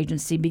Enforcement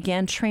Agency,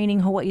 began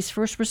training Hawaii's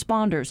first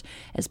responders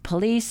as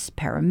police,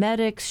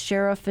 paramedics,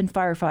 sheriff, and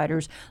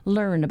firefighters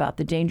learn about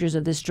the dangers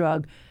of this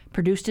drug,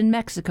 produced in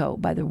Mexico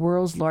by the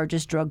world's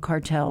largest drug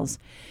cartels.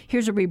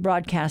 Here's a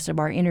rebroadcast of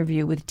our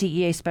interview with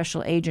DEA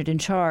Special Agent in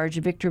Charge,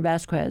 Victor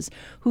Vasquez,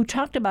 who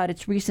talked about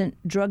its recent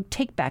drug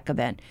take-back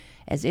event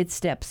as it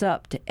steps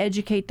up to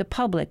educate the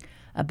public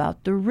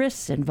about the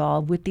risks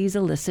involved with these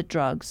illicit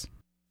drugs.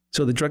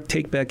 So the drug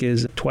take-back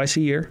is twice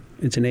a year.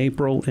 It's in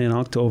April and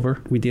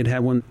October. We did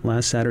have one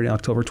last Saturday,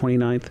 October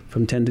 29th,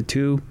 from 10 to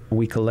 2.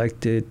 We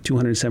collected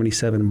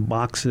 277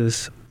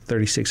 boxes,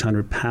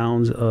 3,600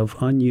 pounds of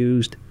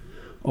unused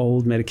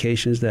old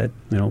medications that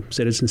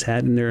citizens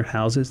had in their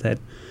houses that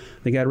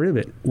they got rid of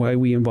it. Why are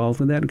we involved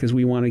with that? Because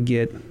we want to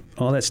get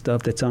all that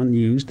stuff that's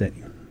unused, that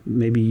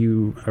maybe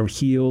you are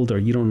healed or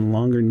you no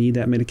longer need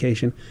that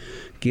medication,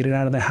 get it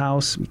out of the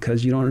house,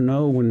 because you don't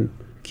know when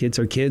Kids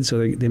are kids,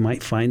 so they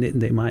might find it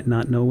and they might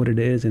not know what it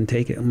is and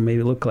take it and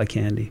maybe look like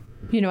candy.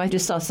 You know, I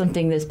just saw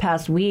something this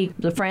past week.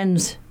 The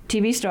Friends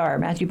TV star,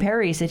 Matthew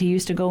Perry, said he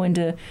used to go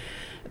into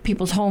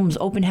people's homes,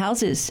 open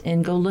houses,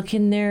 and go look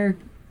in their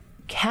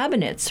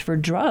cabinets for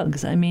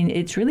drugs. I mean,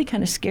 it's really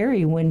kind of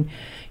scary when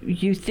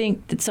you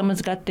think that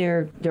someone's got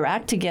their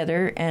act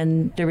together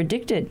and they're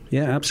addicted.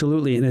 Yeah,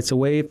 absolutely. And it's a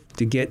way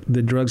to get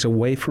the drugs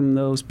away from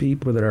those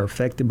people that are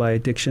affected by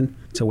addiction.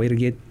 It's a way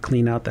to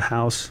clean out the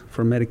house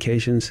from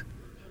medications.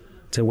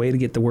 It's a way to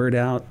get the word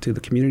out to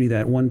the community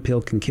that one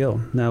pill can kill.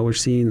 Now we're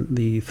seeing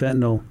the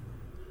fentanyl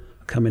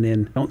coming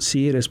in. I don't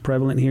see it as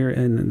prevalent here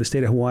in the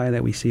state of Hawaii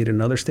that we see it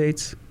in other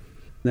states.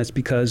 That's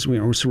because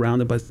we're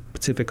surrounded by the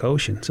Pacific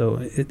Ocean. So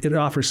it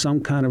offers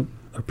some kind of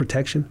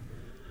protection.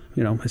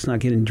 You know, it's not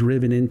getting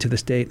driven into the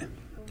state.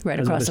 Right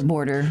across the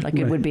border, like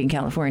it would be in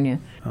California.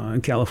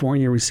 In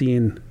California, we're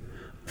seeing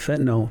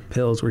fentanyl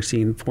pills. We're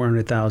seeing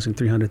 400,000,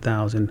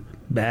 300,000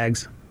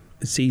 bags,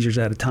 seizures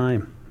at a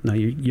time. Now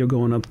you're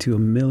going up to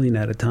 1 million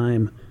at a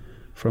time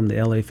from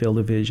the LA Field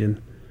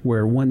Division,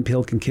 where one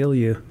pill can kill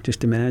you.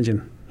 Just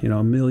imagine,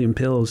 1 million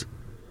pills,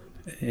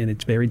 and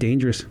it's very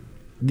dangerous.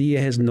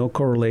 DEA has no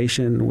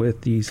correlation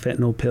with these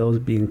fentanyl pills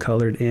being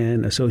colored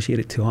and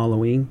associated to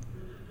Halloween.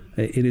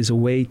 It is a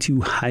way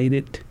to hide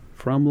it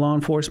from law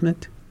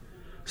enforcement.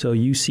 So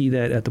you see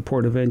that at the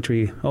port of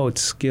entry,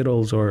 it's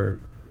Skittles or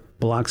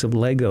blocks of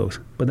Legos.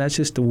 But that's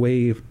just a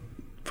way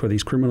for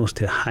these criminals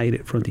to hide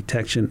it from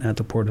detection at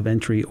the port of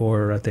entry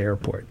or at the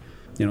airport.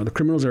 The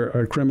criminals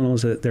are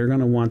criminals that they're going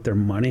to want their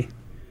money.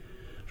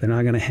 They're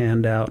not going to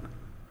hand out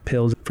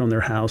pills from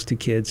their house to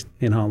kids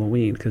in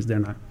Halloween because they're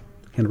not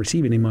going to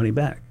receive any money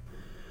back.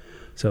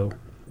 So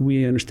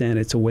we understand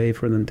it's a way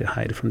for them to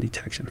hide it from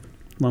detection,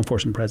 law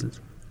enforcement presence.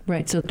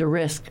 Right, so the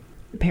risk,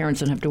 parents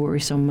don't have to worry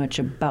so much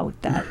about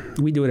that.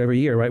 We do it every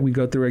year, right? We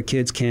go through our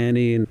kids'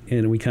 candy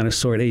and we kind of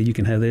sort, hey, you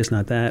can have this,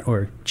 not that,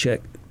 or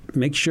check.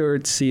 Make sure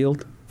it's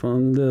sealed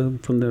from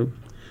the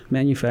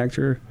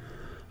manufacturer.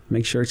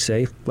 Make sure it's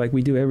safe, like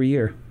we do every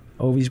year.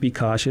 Always be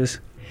cautious.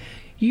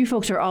 You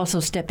folks are also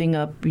stepping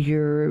up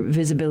your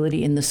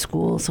visibility in the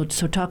school. So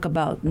talk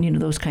about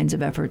those kinds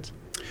of efforts.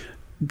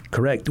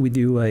 Correct. We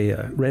do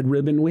a Red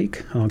Ribbon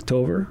Week in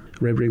October.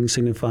 Red Ribbon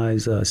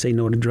signifies Say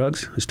No to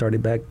Drugs. It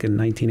started back in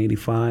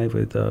 1985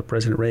 with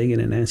President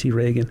Reagan and Nancy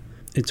Reagan.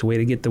 It's a way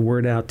to get the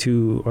word out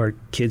to our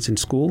kids in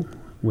school,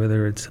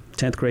 whether it's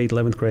 10th grade,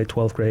 11th grade,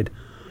 12th grade.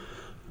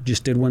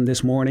 Just did one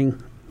this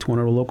morning to one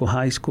of our local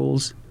high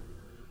schools.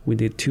 We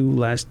did 2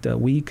 last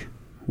week.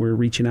 We're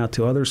reaching out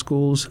to other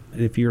schools.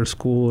 If you're a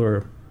school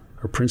or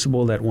a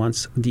principal that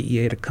wants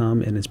DEA to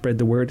come and spread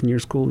the word in your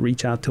school,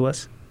 reach out to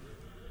us.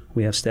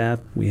 We have staff.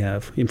 We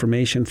have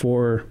information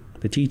for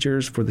the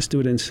teachers, for the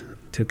students,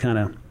 to kind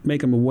of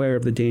make them aware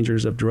of the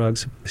dangers of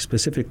drugs,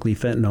 specifically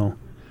fentanyl.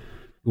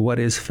 What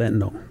is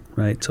fentanyl,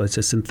 right? So it's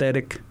a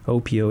synthetic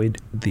opioid.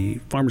 The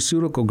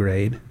pharmaceutical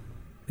grade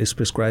is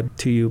prescribed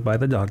to you by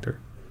the doctor.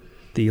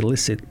 The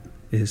illicit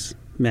is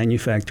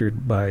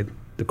manufactured by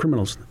the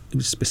criminals,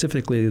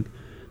 specifically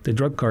the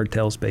drug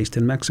cartels based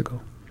in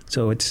Mexico.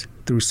 So it's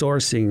through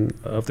sourcing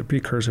of the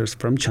precursors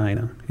from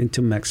China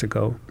into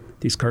Mexico.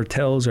 These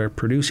cartels are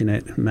producing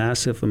it in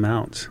massive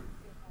amounts,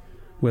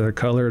 whether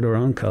colored or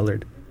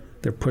uncolored.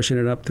 They're pushing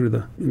it up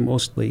through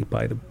mostly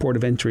by the port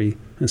of entry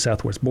and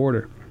southwest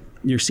border.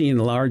 You're seeing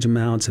large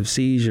amounts of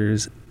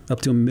seizures, up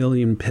to 1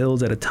 million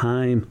pills at a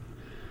time,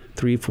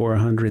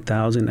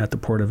 300,000-400,000 at the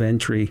port of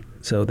entry.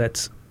 So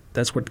that's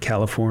what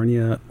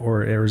California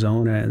or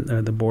Arizona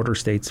and the border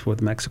states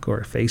with Mexico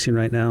are facing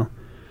right now.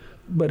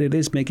 But it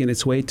is making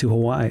its way to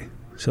Hawaii.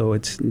 So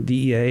it's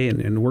DEA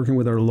and working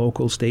with our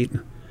local, state,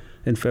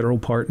 and federal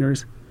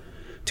partners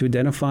to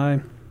identify.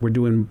 We're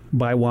doing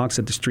by walks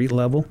at the street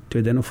level to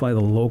identify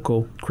the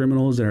local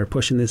criminals that are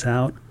pushing this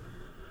out,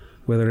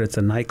 whether it's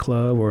a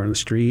nightclub or on the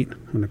street,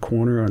 in the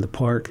corner or in the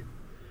park.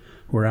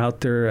 We're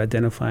out there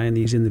identifying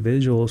these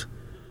individuals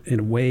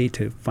in a way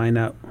to find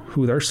out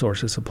who their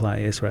source of supply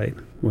is, right?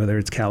 Whether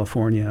it's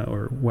California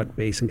or what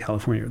base in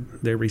California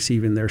they're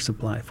receiving their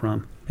supply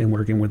from, and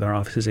working with our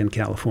offices in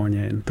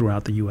California and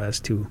throughout the U.S.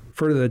 to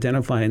further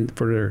identify and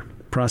further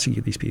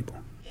prosecute these people.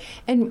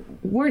 And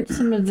weren't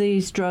some of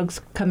these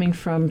drugs coming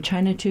from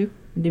China too?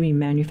 They being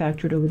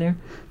manufactured over there?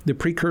 The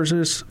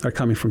precursors are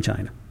coming from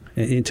China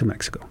into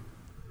Mexico.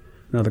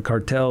 Now the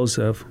cartels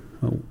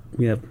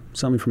we have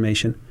some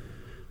information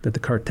that the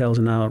cartels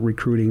are now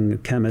recruiting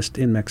chemists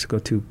in Mexico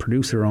to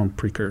produce their own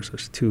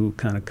precursors to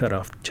kind of cut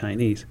off the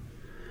Chinese.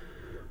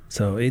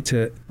 So it's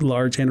a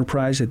large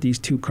enterprise that these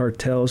 2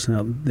 cartels,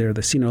 now they're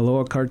the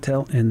Sinaloa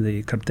cartel and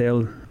the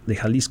cartel de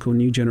Jalisco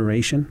New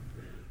Generation.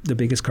 The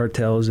biggest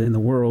cartels in the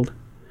world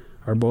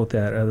are both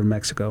out of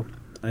Mexico.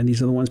 And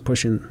these are the ones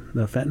pushing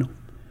the fentanyl,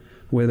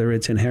 whether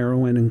it's in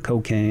heroin and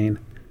cocaine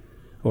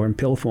or in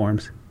pill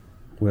forms,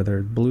 whether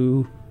it's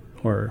blue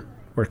or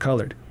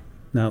colored.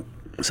 Now,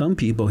 some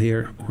people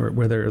here,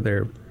 whether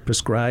they're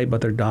prescribed by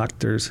their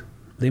doctors,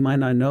 they might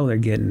not know they're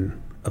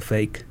getting a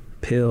fake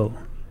pill,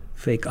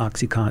 fake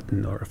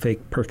OxyContin, or a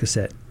fake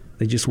Percocet.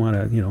 They just want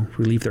to,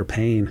 relieve their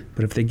pain.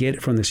 But if they get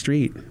it from the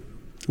street,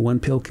 one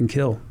pill can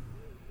kill,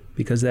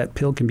 because that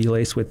pill can be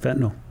laced with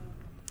fentanyl.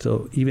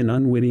 So even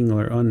unwitting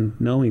or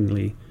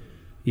unknowingly,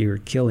 you're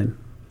killing.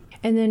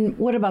 And then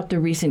what about the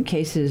recent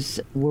cases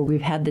where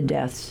we've had the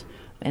deaths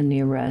and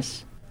the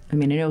arrests? I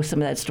mean, I know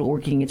some of that's still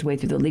working its way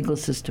through the legal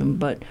system,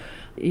 but,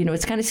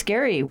 it's kind of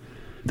scary.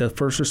 The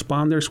first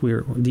responders,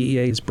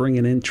 DEA is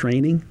bringing in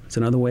training. It's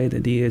another way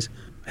that DEA is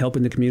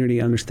helping the community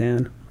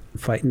understand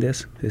fighting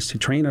this, is to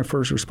train our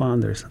first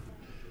responders.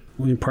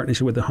 We're in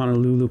partnership with the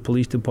Honolulu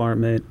Police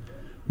Department,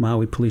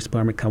 Maui Police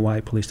Department,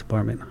 Kauaʻi Police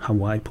Department,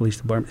 Hawaii Police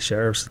Department,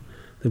 Sheriff's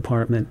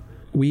Department.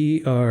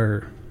 We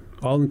are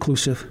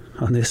all-inclusive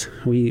on this.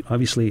 We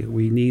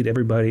need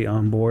everybody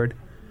on board,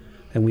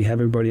 and we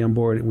have everybody on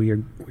board. We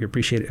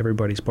appreciate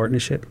everybody's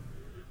partnership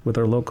with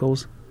our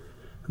locals.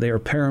 They are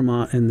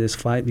paramount in this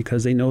fight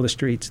because they know the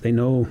streets. They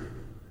know,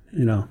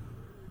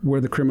 where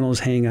the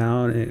criminals hang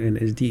out,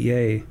 and as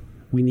DEA,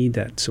 we need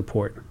that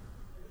support.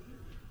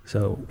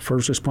 So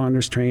first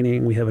responders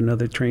training, we have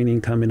another training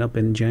coming up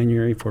in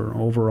January for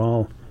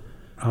overall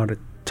how to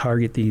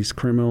target these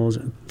criminals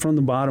from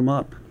the bottom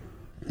up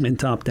and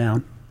top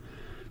down.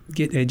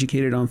 Get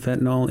educated on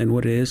fentanyl and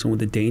what it is and what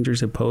the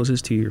dangers it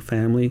poses to your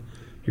family,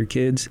 your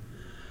kids.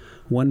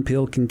 One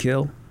pill can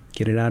kill.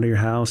 Get it out of your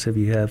house if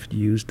you have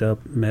used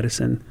up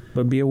medicine.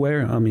 But be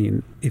aware,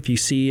 if you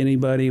see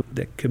anybody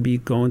that could be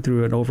going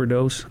through an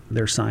overdose,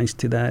 there are signs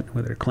to that,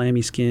 whether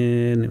clammy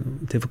skin,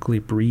 difficulty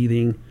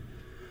breathing.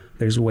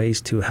 There's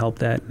ways to help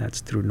that.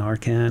 That's through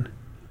Narcan.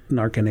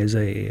 Narcan is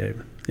it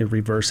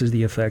reverses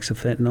the effects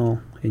of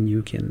fentanyl, and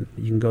you can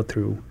go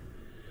through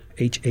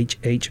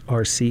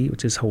HHHRC,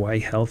 which is Hawaii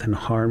Health and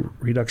Harm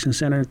Reduction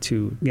Center,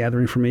 to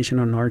gather information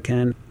on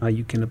Narcan, how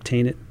you can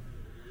obtain it.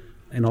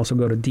 And also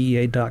go to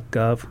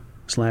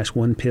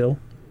dea.gov/1pill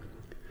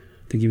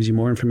that gives you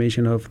more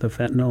information of the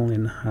fentanyl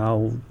and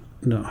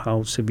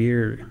how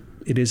severe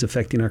it is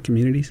affecting our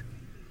communities.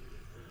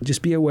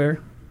 Just be aware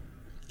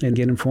and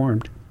get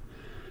informed.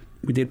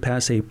 We did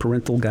pass a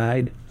parental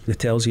guide that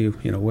tells you,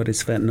 what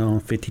is fentanyl,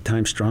 50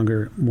 times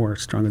stronger, more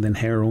stronger than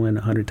heroin,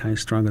 100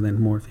 times stronger than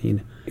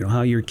morphine.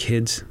 How your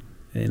kids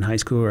in high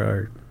school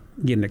are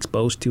getting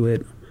exposed to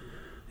it,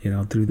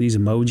 through these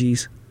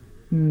emojis.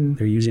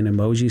 They're using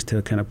emojis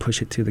to kind of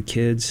push it to the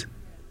kids.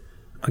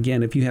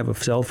 Again, if you have a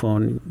cell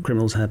phone,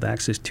 criminals have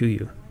access to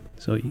you.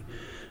 So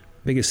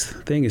biggest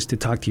thing is to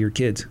talk to your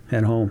kids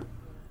at home,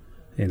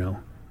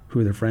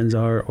 who their friends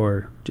are,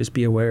 or just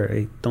be aware,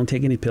 hey, don't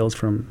take any pills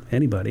from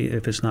anybody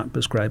if it's not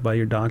prescribed by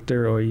your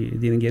doctor or you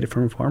didn't get it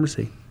from a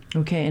pharmacy.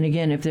 Okay, and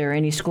again, if there are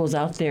any schools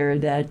out there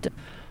that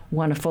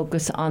want to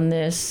focus on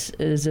this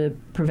as a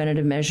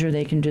preventative measure,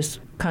 they can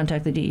just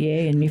contact the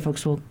DEA and you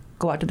folks will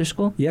go out to their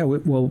school? Yeah,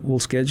 we'll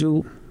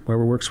schedule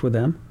wherever works for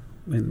them,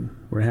 and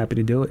we're happy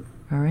to do it.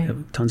 All right. We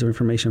have tons of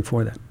information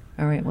for that.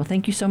 All right. Well,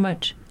 thank you so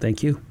much.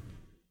 Thank you.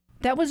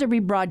 That was a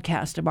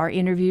rebroadcast of our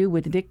interview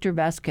with Victor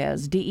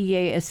Vasquez,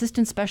 DEA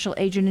Assistant Special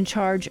Agent in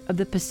charge of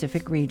the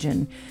Pacific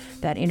region.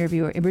 That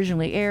interview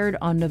originally aired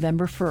on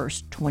November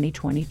 1st,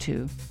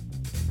 2022.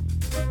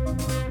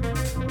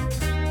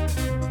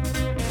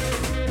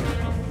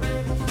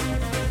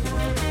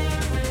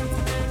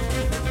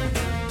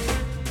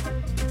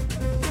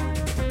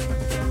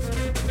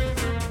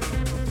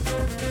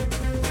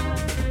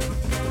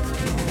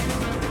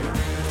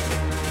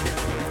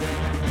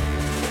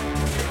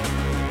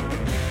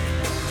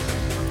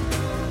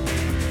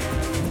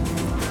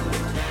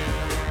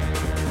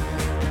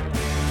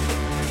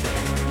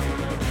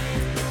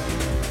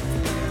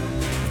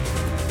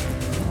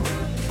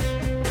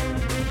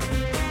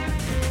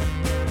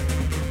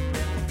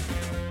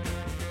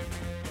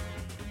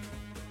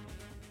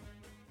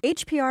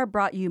 HPR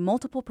brought you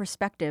multiple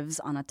perspectives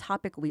on a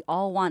topic we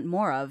all want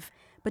more of,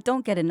 but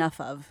don't get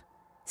enough of: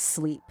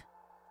 sleep.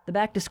 The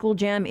Back to School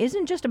Jam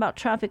isn't just about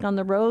traffic on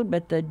the road,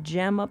 but the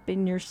jam up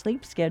in your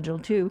sleep schedule,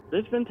 too.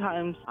 There's been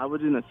times I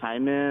would do an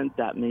assignment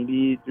that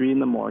maybe 3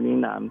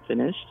 a.m. I'm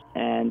finished,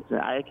 and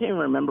I can't even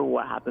remember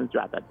what happened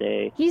throughout that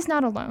day. He's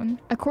not alone.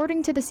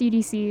 According to the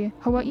CDC,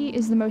 Hawaii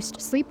is the most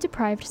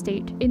sleep-deprived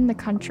state in the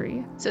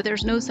country. So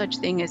there's no such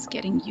thing as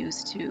getting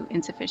used to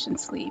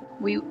insufficient sleep.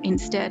 We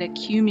instead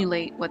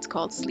accumulate what's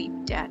called sleep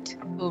debt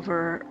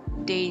over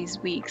days,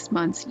 weeks,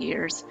 months,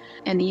 years,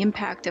 and the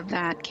impact of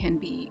that can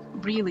be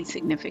really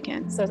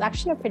significant. So it's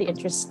actually a pretty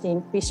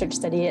interesting research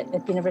study at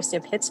the University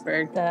of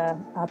Pittsburgh. The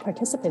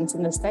participants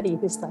in the study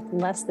who slept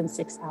less than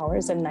 6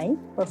 hours a night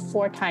were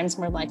 4 times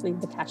more likely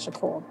to catch a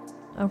cold.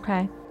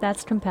 Okay,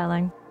 that's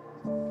compelling.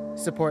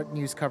 Support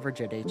news coverage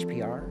at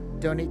HPR.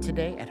 Donate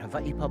today at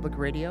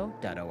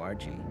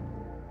hawaiipublicradio.org.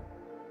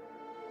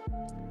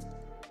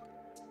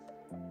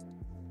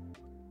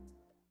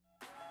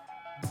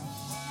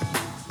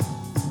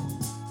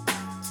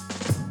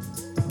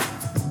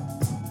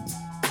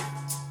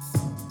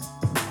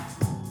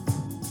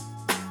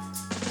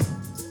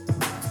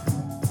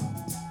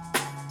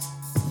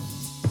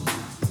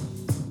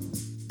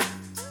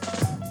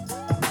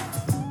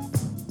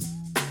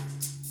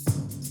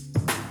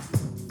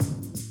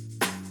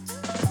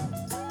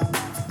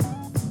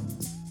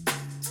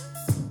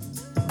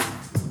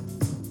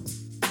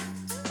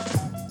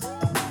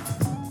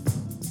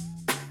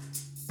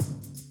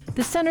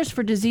 The Centers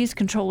for Disease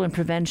Control and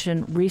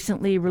Prevention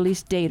recently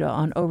released data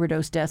on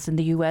overdose deaths in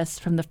the U.S.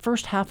 from the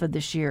first half of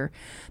this year.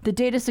 The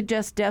data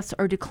suggests deaths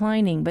are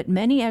declining, but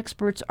many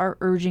experts are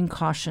urging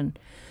caution.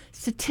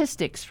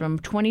 Statistics from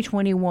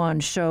 2021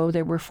 show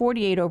there were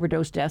 48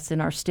 overdose deaths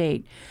in our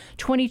state.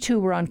 22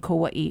 were on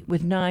Kauaʻi,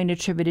 with 9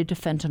 attributed to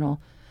fentanyl.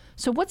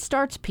 So what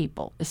starts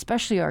people,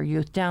 especially our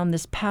youth, down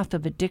this path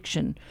of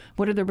addiction?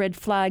 What are the red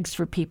flags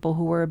for people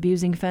who are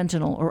abusing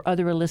fentanyl or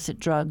other illicit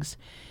drugs?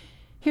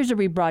 Here's a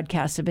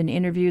rebroadcast of an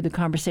interview the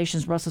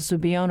Conversation's Russell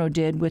Subiono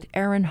did with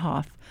Aaron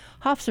Hoff.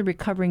 Hoff's a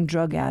recovering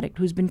drug addict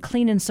who's been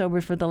clean and sober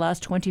for the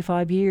last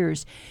 25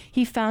 years.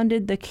 He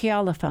founded the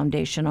Kauaʻi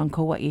Foundation on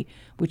Kauaʻi,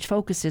 which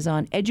focuses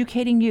on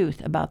educating youth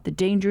about the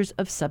dangers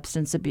of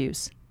substance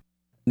abuse.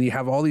 You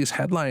have all these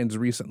headlines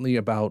recently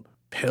about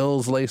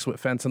pills laced with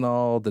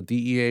fentanyl, the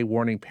DEA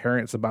warning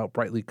parents about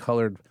brightly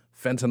colored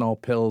fentanyl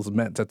pills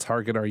meant to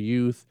target our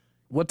youth.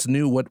 What's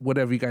new? What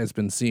have you guys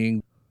been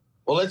seeing?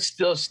 Well, it's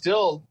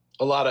still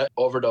a lot of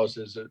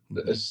overdoses.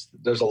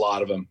 There's a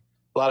lot of them.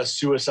 A lot of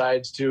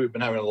suicides too. We've been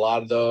having a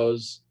lot of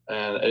those,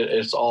 and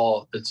it's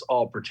all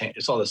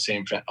the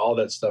same. All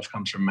that stuff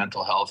comes from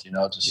mental health,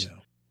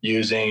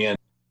 using.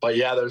 But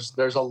yeah,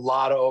 there's a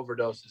lot of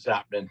overdoses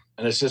happening,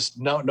 and it's just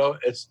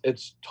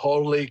it's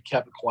totally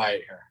kept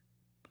quiet here.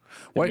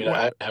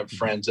 I have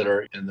friends that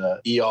are in the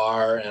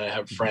ER, and I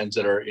have friends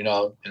that are in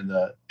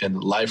the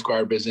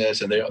lifeguard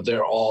business, and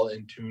they're all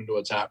in tune to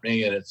what's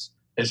happening, and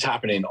it's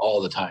happening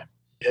all the time.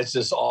 It's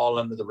just all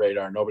under the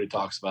radar. Nobody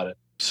talks about it.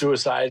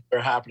 Suicides are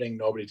happening.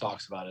 Nobody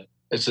talks about it.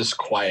 It's just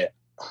quiet,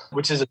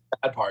 which is a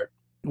bad part.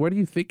 Where do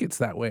you think it's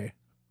that way?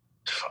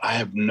 I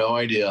have no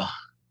idea,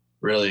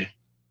 really.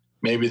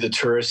 Maybe the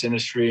tourist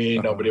industry.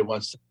 Nobody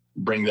wants to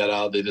bring that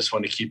out. They just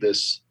want to keep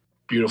this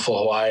beautiful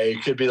Hawaii.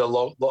 It could be a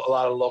lot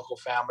of local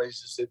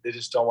families. They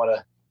just don't want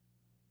to.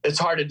 It's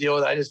hard to deal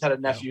with. I just had a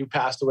nephew who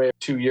passed away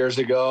 2 years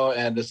ago,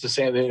 and it's the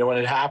same thing. When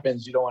it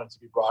happens, you don't want it to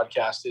be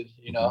broadcasted,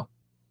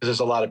 because there's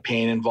a lot of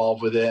pain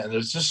involved with it, and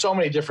there's just so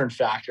many different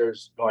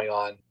factors going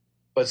on.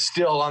 But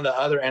still, on the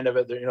other end of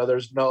it,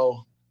 there's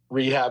no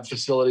rehab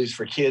facilities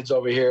for kids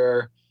over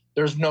here.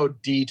 There's no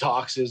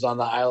detoxes on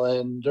the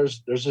island.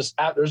 There's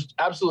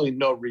absolutely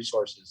no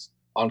resources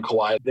on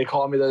Kauai. They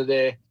called me the other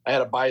day. I had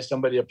to buy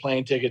somebody a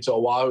plane ticket to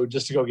Oahu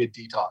just to go get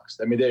detoxed.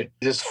 I mean, they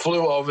just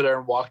flew over there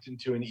and walked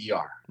into an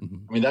ER. Mm-hmm.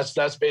 I mean, that's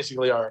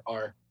basically our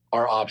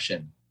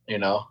option.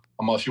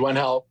 If you want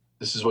help,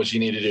 this is what you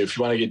need to do. If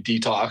you want to get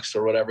detoxed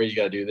or whatever, you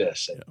got to do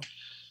this. Yeah.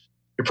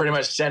 You're pretty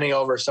much sending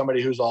over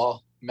somebody who's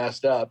all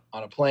messed up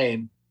on a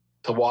plane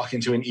to walk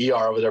into an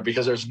ER over there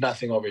because there's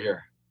nothing over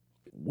here.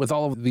 With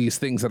all of these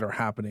things that are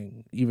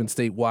happening, even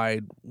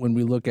statewide, when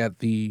we look at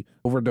the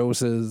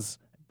overdoses,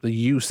 the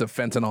use of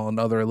fentanyl and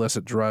other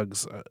illicit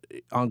drugs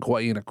on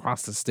Kauai and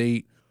across the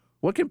state,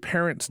 what can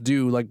parents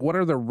do? Like, what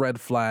are the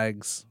red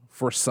flags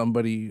for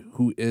somebody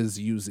who is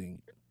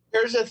using?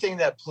 Here's the thing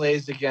that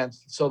plays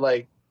against. So,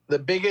 the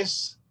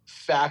biggest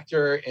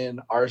factor in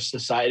our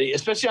society,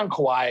 especially on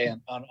Kauai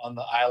and on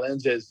the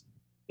islands, is,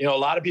 a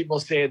lot of people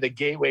say the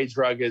gateway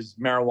drug is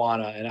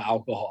marijuana and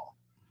alcohol.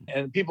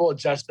 And people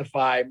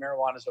justify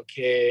marijuana is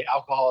okay,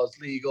 alcohol is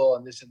legal,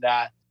 and this and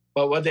that.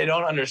 But what they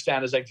don't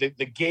understand is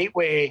the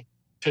gateway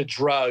to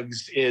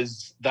drugs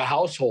is the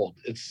household.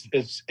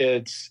 It's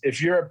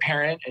if you're a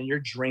parent and you're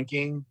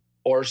drinking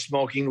or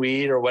smoking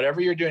weed or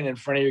whatever you're doing in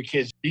front of your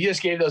kids, you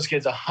just gave those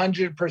kids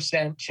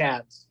 100%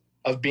 chance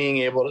of being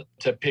able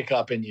to pick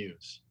up and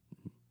use.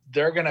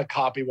 They're going to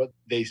copy what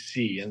they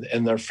see,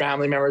 and their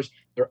family members,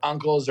 their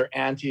uncles, their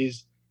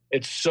aunties.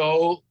 It's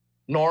so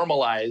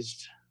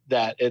normalized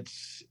that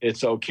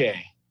it's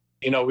okay.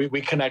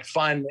 We connect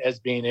fun as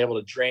being able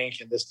to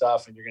drink and this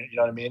stuff, and you're going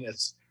to, what I mean?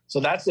 So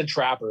that's the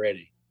trap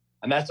already.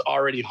 And that's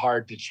already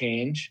hard to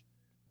change.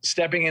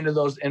 Stepping into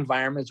those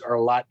environments are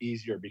a lot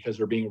easier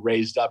because we're being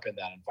raised up in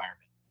that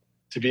environment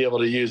to be able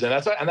to use. And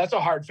that's a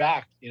hard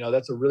fact.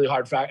 That's a really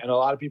hard fact. And a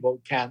lot of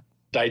people can't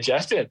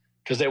digest it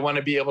because they want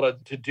to be able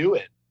to do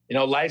it.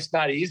 Life's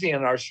not easy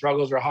and our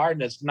struggles are hard,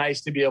 and it's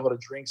nice to be able to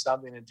drink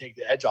something and take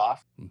the edge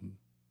off. Mm-hmm.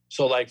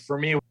 So for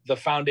me, the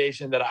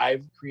foundation that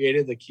I've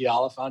created, the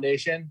Kauaʻi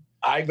Foundation,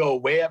 I go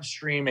way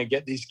upstream and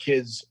get these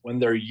kids when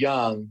they're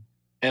young,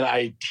 and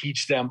I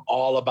teach them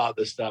all about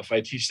this stuff.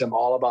 I teach them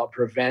all about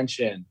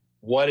prevention,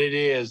 what it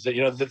is,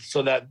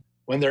 so that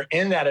when they're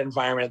in that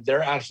environment,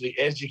 they're actually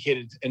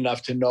educated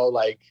enough to know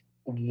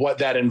what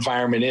that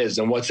environment is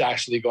and what's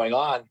actually going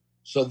on,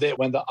 so that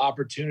when the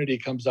opportunity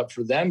comes up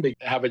for them to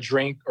have a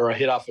drink or a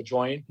hit off a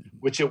joint,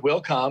 which it will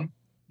come,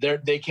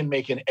 they can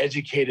make an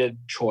educated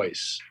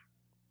choice.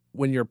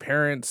 When your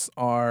parents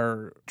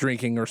are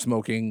drinking or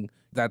smoking,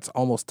 that's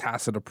almost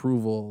tacit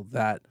approval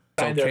that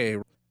it's okay.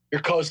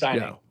 You're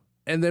co-signing. Yeah.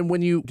 And then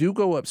when you do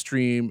go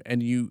upstream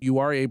and you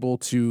are able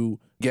to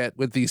get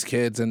with these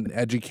kids and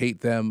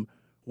educate them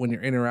when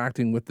you're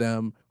interacting with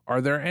them,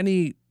 are there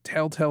any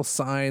telltale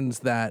signs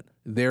that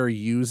they're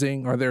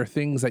using? Are there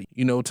things that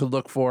to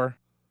look for?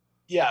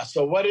 Yeah.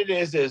 So what it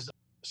is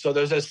so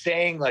there's a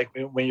saying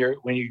when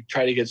you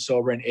try to get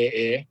sober in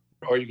AA,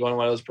 or you go in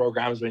one of those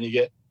programs, when you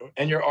get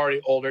and you're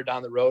already older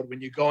down the road,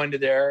 when you go into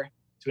there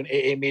to an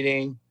AA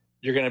meeting,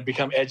 you're going to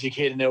become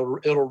educated, and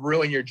it'll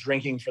ruin your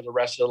drinking for the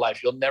rest of your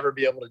life. You'll never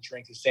be able to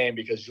drink the same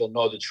because you'll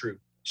know the truth.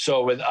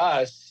 So with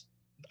us,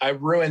 I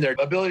ruined their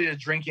ability to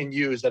drink and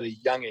use at a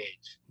young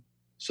age.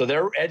 So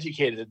they're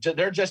educated.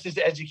 They're just as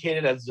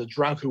educated as the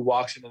drunk who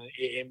walks into an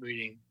AA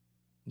meeting.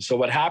 So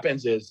what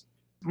happens is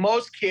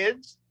most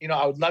kids,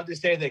 I would love to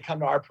say they come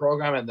to our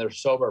program and they're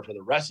sober for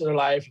the rest of their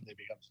life and they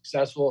become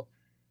successful.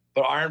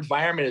 But our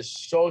environment is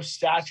so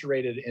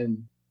saturated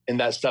in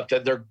that stuff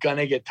that they're going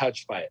to get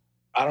touched by it.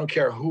 I don't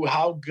care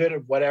how good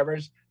of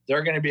whatever's,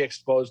 they're going to be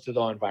exposed to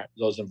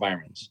those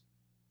environments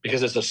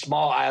because it's a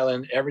small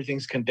island,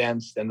 everything's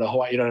condensed, and the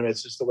Hawaii,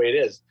 it's just the way it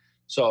is.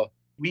 So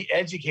we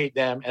educate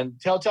them, and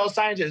telltale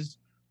signs is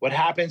what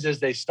happens is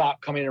they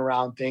stop coming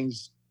around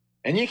things,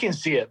 and you can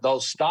see it. They'll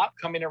stop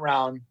coming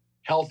around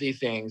healthy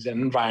things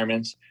and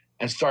environments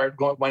and start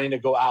wanting to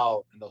go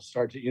out, and they'll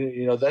start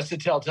to, that's the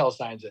telltale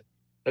signs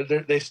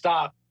that they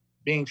stop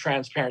being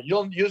transparent.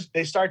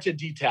 They start to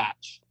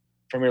detach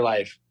from your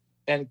life.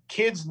 And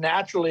kids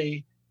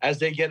naturally, as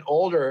they get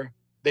older,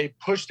 they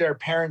push their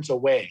parents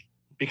away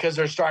because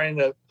they're starting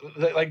to,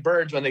 like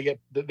birds when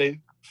they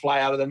fly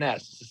out of the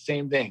nest. It's the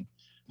same thing.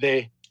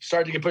 They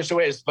start to get pushed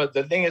away. But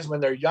the thing is, when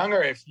they're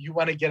younger, if you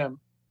want to get them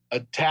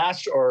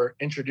attached or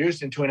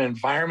introduced into an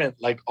environment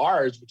like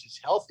ours, which is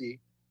healthy,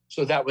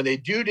 so that when they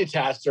do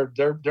detach,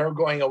 they're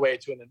going away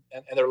to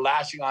and they're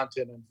latching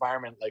onto an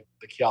environment like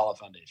the Kauaʻi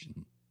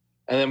Foundation.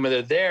 And then when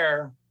they're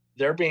there,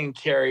 they're being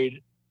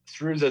carried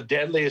through the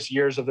deadliest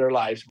years of their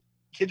lives.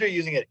 Kids are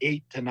using at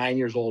 8 to 9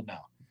 years old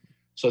now.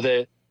 So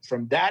that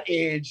from that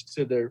age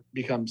to they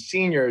become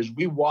seniors,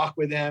 we walk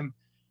with them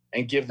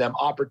and give them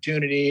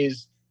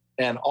opportunities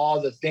and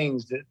all the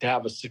things to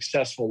have a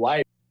successful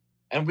life.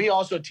 And we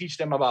also teach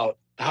them about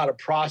how to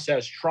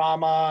process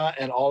trauma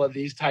and all of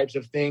these types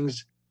of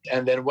things.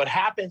 And then what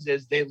happens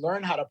is they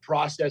learn how to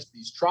process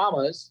these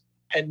traumas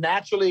and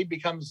naturally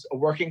becomes a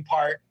working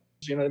part.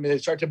 They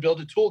start to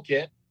build a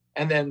toolkit.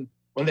 And then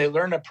when they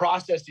learn to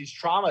process these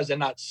traumas and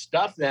not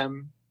stuff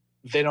them,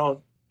 they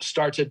don't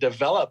start to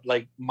develop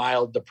like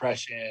mild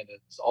depression and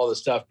all this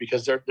stuff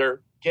because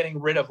they're getting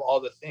rid of all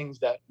the things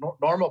that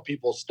normal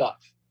people stuff.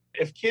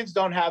 If kids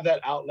don't have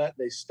that outlet,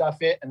 they stuff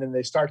it, and then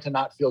they start to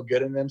not feel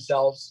good in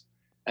themselves.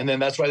 And then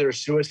that's why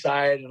there's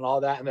suicide and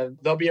all that. And then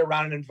they'll be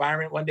around an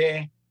environment one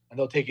day and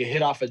they'll take a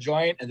hit off a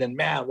joint. And then,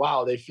 man,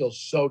 wow, they feel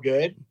so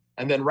good.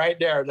 And then right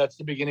there, that's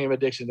the beginning of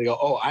addiction. They go,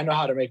 oh, I know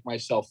how to make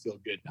myself feel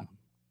good now.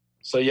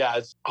 So yeah,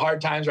 it's hard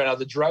times right now.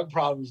 The drug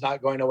problem's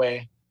not going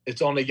away.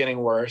 It's only getting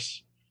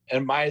worse.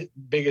 And my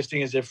biggest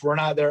thing is if we're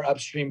not there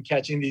upstream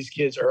catching these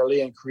kids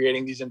early and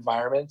creating these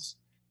environments,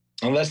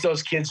 unless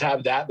those kids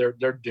have that,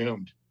 they're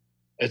doomed.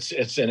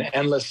 It's an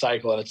endless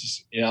cycle, and it's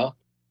just,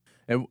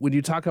 And when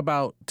you talk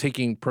about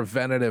taking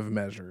preventative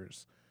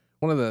measures,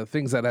 one of the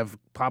things that have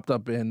popped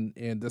up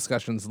in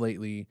discussions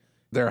lately,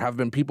 there have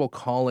been people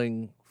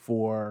calling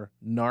for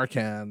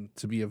Narcan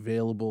to be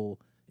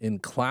available in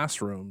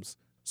classrooms.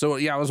 So,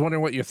 yeah, I was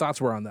wondering what your thoughts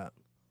were on that.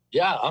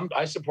 Yeah,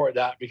 I support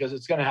that because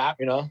it's going to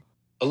happen,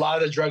 A lot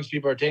of the drugs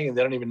people are taking,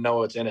 they don't even know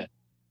what's in it.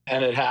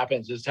 And it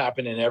happens. It's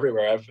happening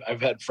everywhere.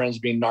 I've had friends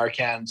being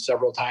Narcan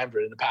several times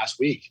in the past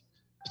week.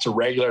 It's a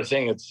regular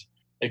thing.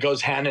 It goes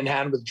hand in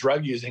hand with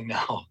drug using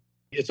now.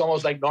 It's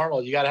almost like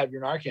normal. You got to have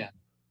your Narcan.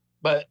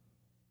 But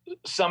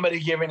somebody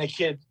giving a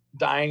kid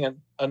dying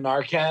a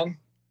Narcan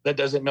that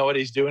doesn't know what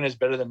he's doing is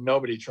better than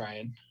nobody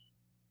trying.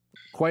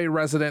 Kauaʻi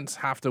residents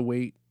have to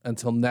wait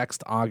until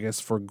next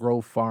August for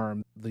Grove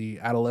Farm, the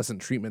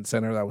adolescent treatment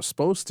center that was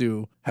supposed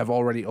to have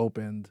already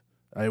opened.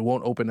 It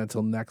won't open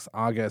until next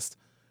August.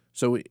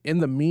 So in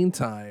the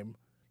meantime,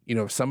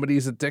 if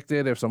somebody's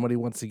addicted, if somebody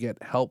wants to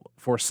get help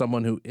for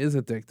someone who is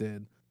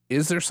addicted,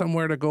 is there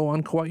somewhere to go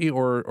on Kauaʻi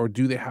or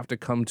do they have to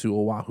come to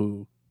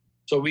Oahu?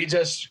 So we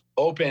just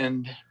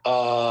opened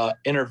an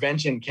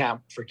intervention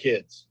camp for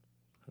kids.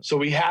 So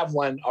we have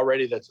one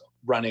already that's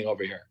running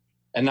over here.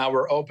 And now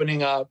we're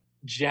opening up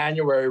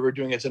January. We're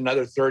doing it's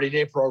another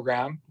 30-day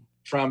program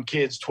from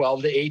kids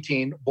 12 to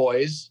 18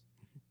 boys.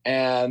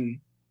 And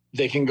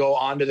they can go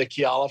onto the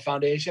Kauaʻi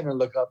Foundation and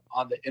look up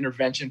on the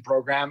intervention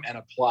program and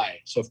apply.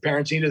 So if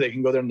parents need it, they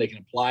can go there and they can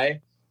apply.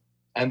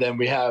 And then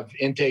we have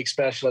intake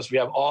specialists. We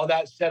have all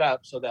that set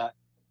up so that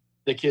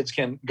the kids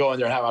can go in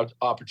there and have an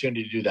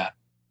opportunity to do that.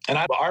 And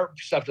our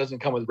stuff doesn't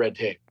come with red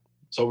tape.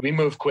 So we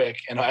move quick.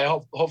 And I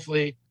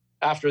hopefully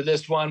after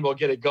this one, we'll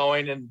get it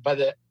going. And by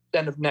the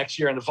end of next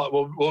year, in the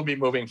fall, we'll be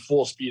moving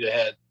full speed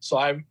ahead.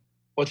 So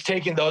what's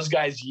taking those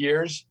guys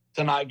years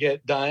to not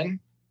get done,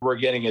 we're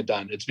getting it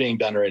done. It's being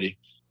done already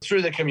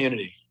through the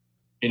community,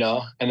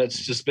 and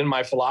it's just been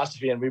my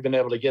philosophy. And we've been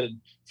able to get in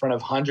front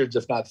of hundreds,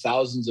 if not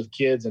thousands of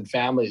kids and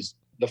families.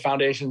 The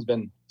foundation's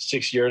been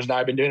 6 years now.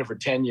 I've been doing it for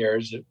 10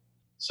 years.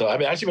 So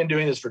I've actually been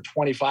doing this for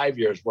 25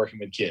 years working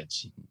with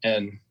kids.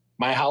 And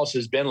my house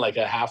has been like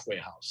a halfway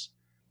house.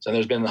 So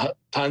there's been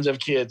tons of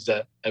kids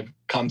that have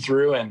come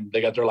through and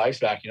they got their lives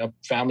back,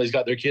 families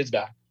got their kids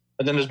back.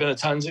 And then there's been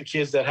tons of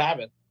kids that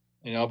haven't,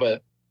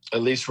 but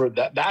at least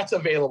that's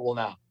available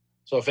now.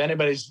 So if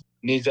anybody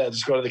needs that,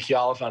 just go to the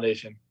Kauaʻi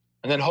Foundation.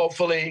 And then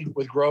hopefully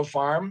with Grow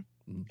Farm,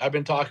 I've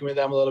been talking with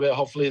them a little bit.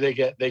 Hopefully they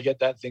get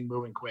that thing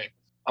moving quick.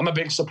 I'm a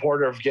big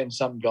supporter of getting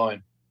something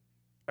going.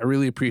 I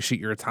really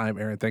appreciate your time,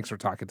 Aaron. Thanks for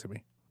talking to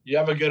me. You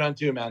have a good one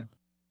too, man.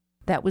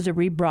 That was a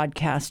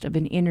rebroadcast of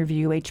an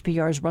interview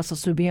HPR's Russell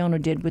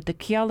Subiono did with the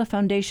Kauaʻi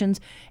Foundation's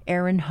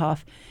Aaron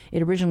Huff.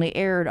 It originally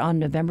aired on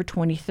November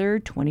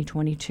 23,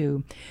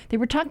 2022. They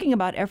were talking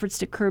about efforts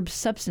to curb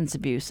substance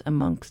abuse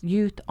amongst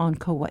youth on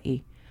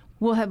Kauaʻi.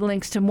 We'll have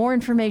links to more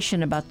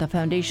information about the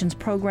Foundation's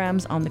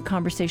programs on the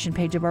conversation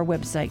page of our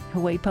website,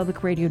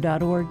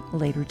 hawaiipublicradio.org,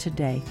 later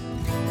today.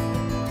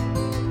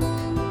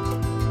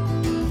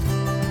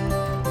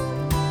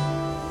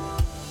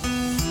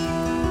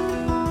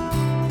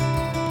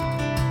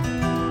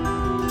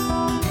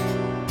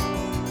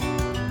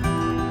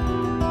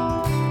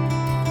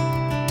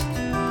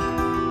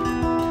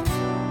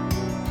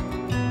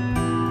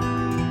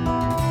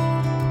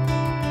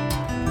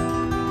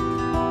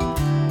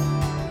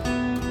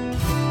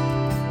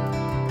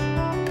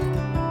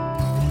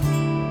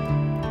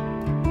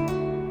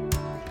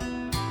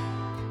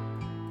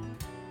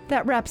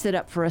 That wraps it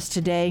up for us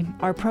today.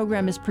 Our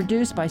program is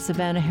produced by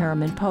Savannah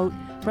Harriman-Pote,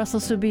 Russell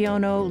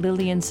Subiono,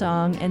 Lillian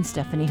Song, and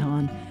Stephanie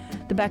Hahn.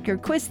 The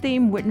Backyard Quiz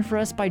theme written for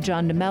us by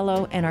John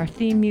DeMello, and our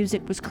theme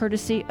music was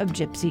courtesy of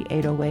Gypsy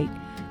 808.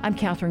 I'm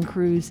Catherine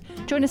Cruz.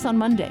 Join us on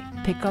Monday.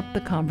 Pick up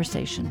the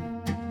conversation.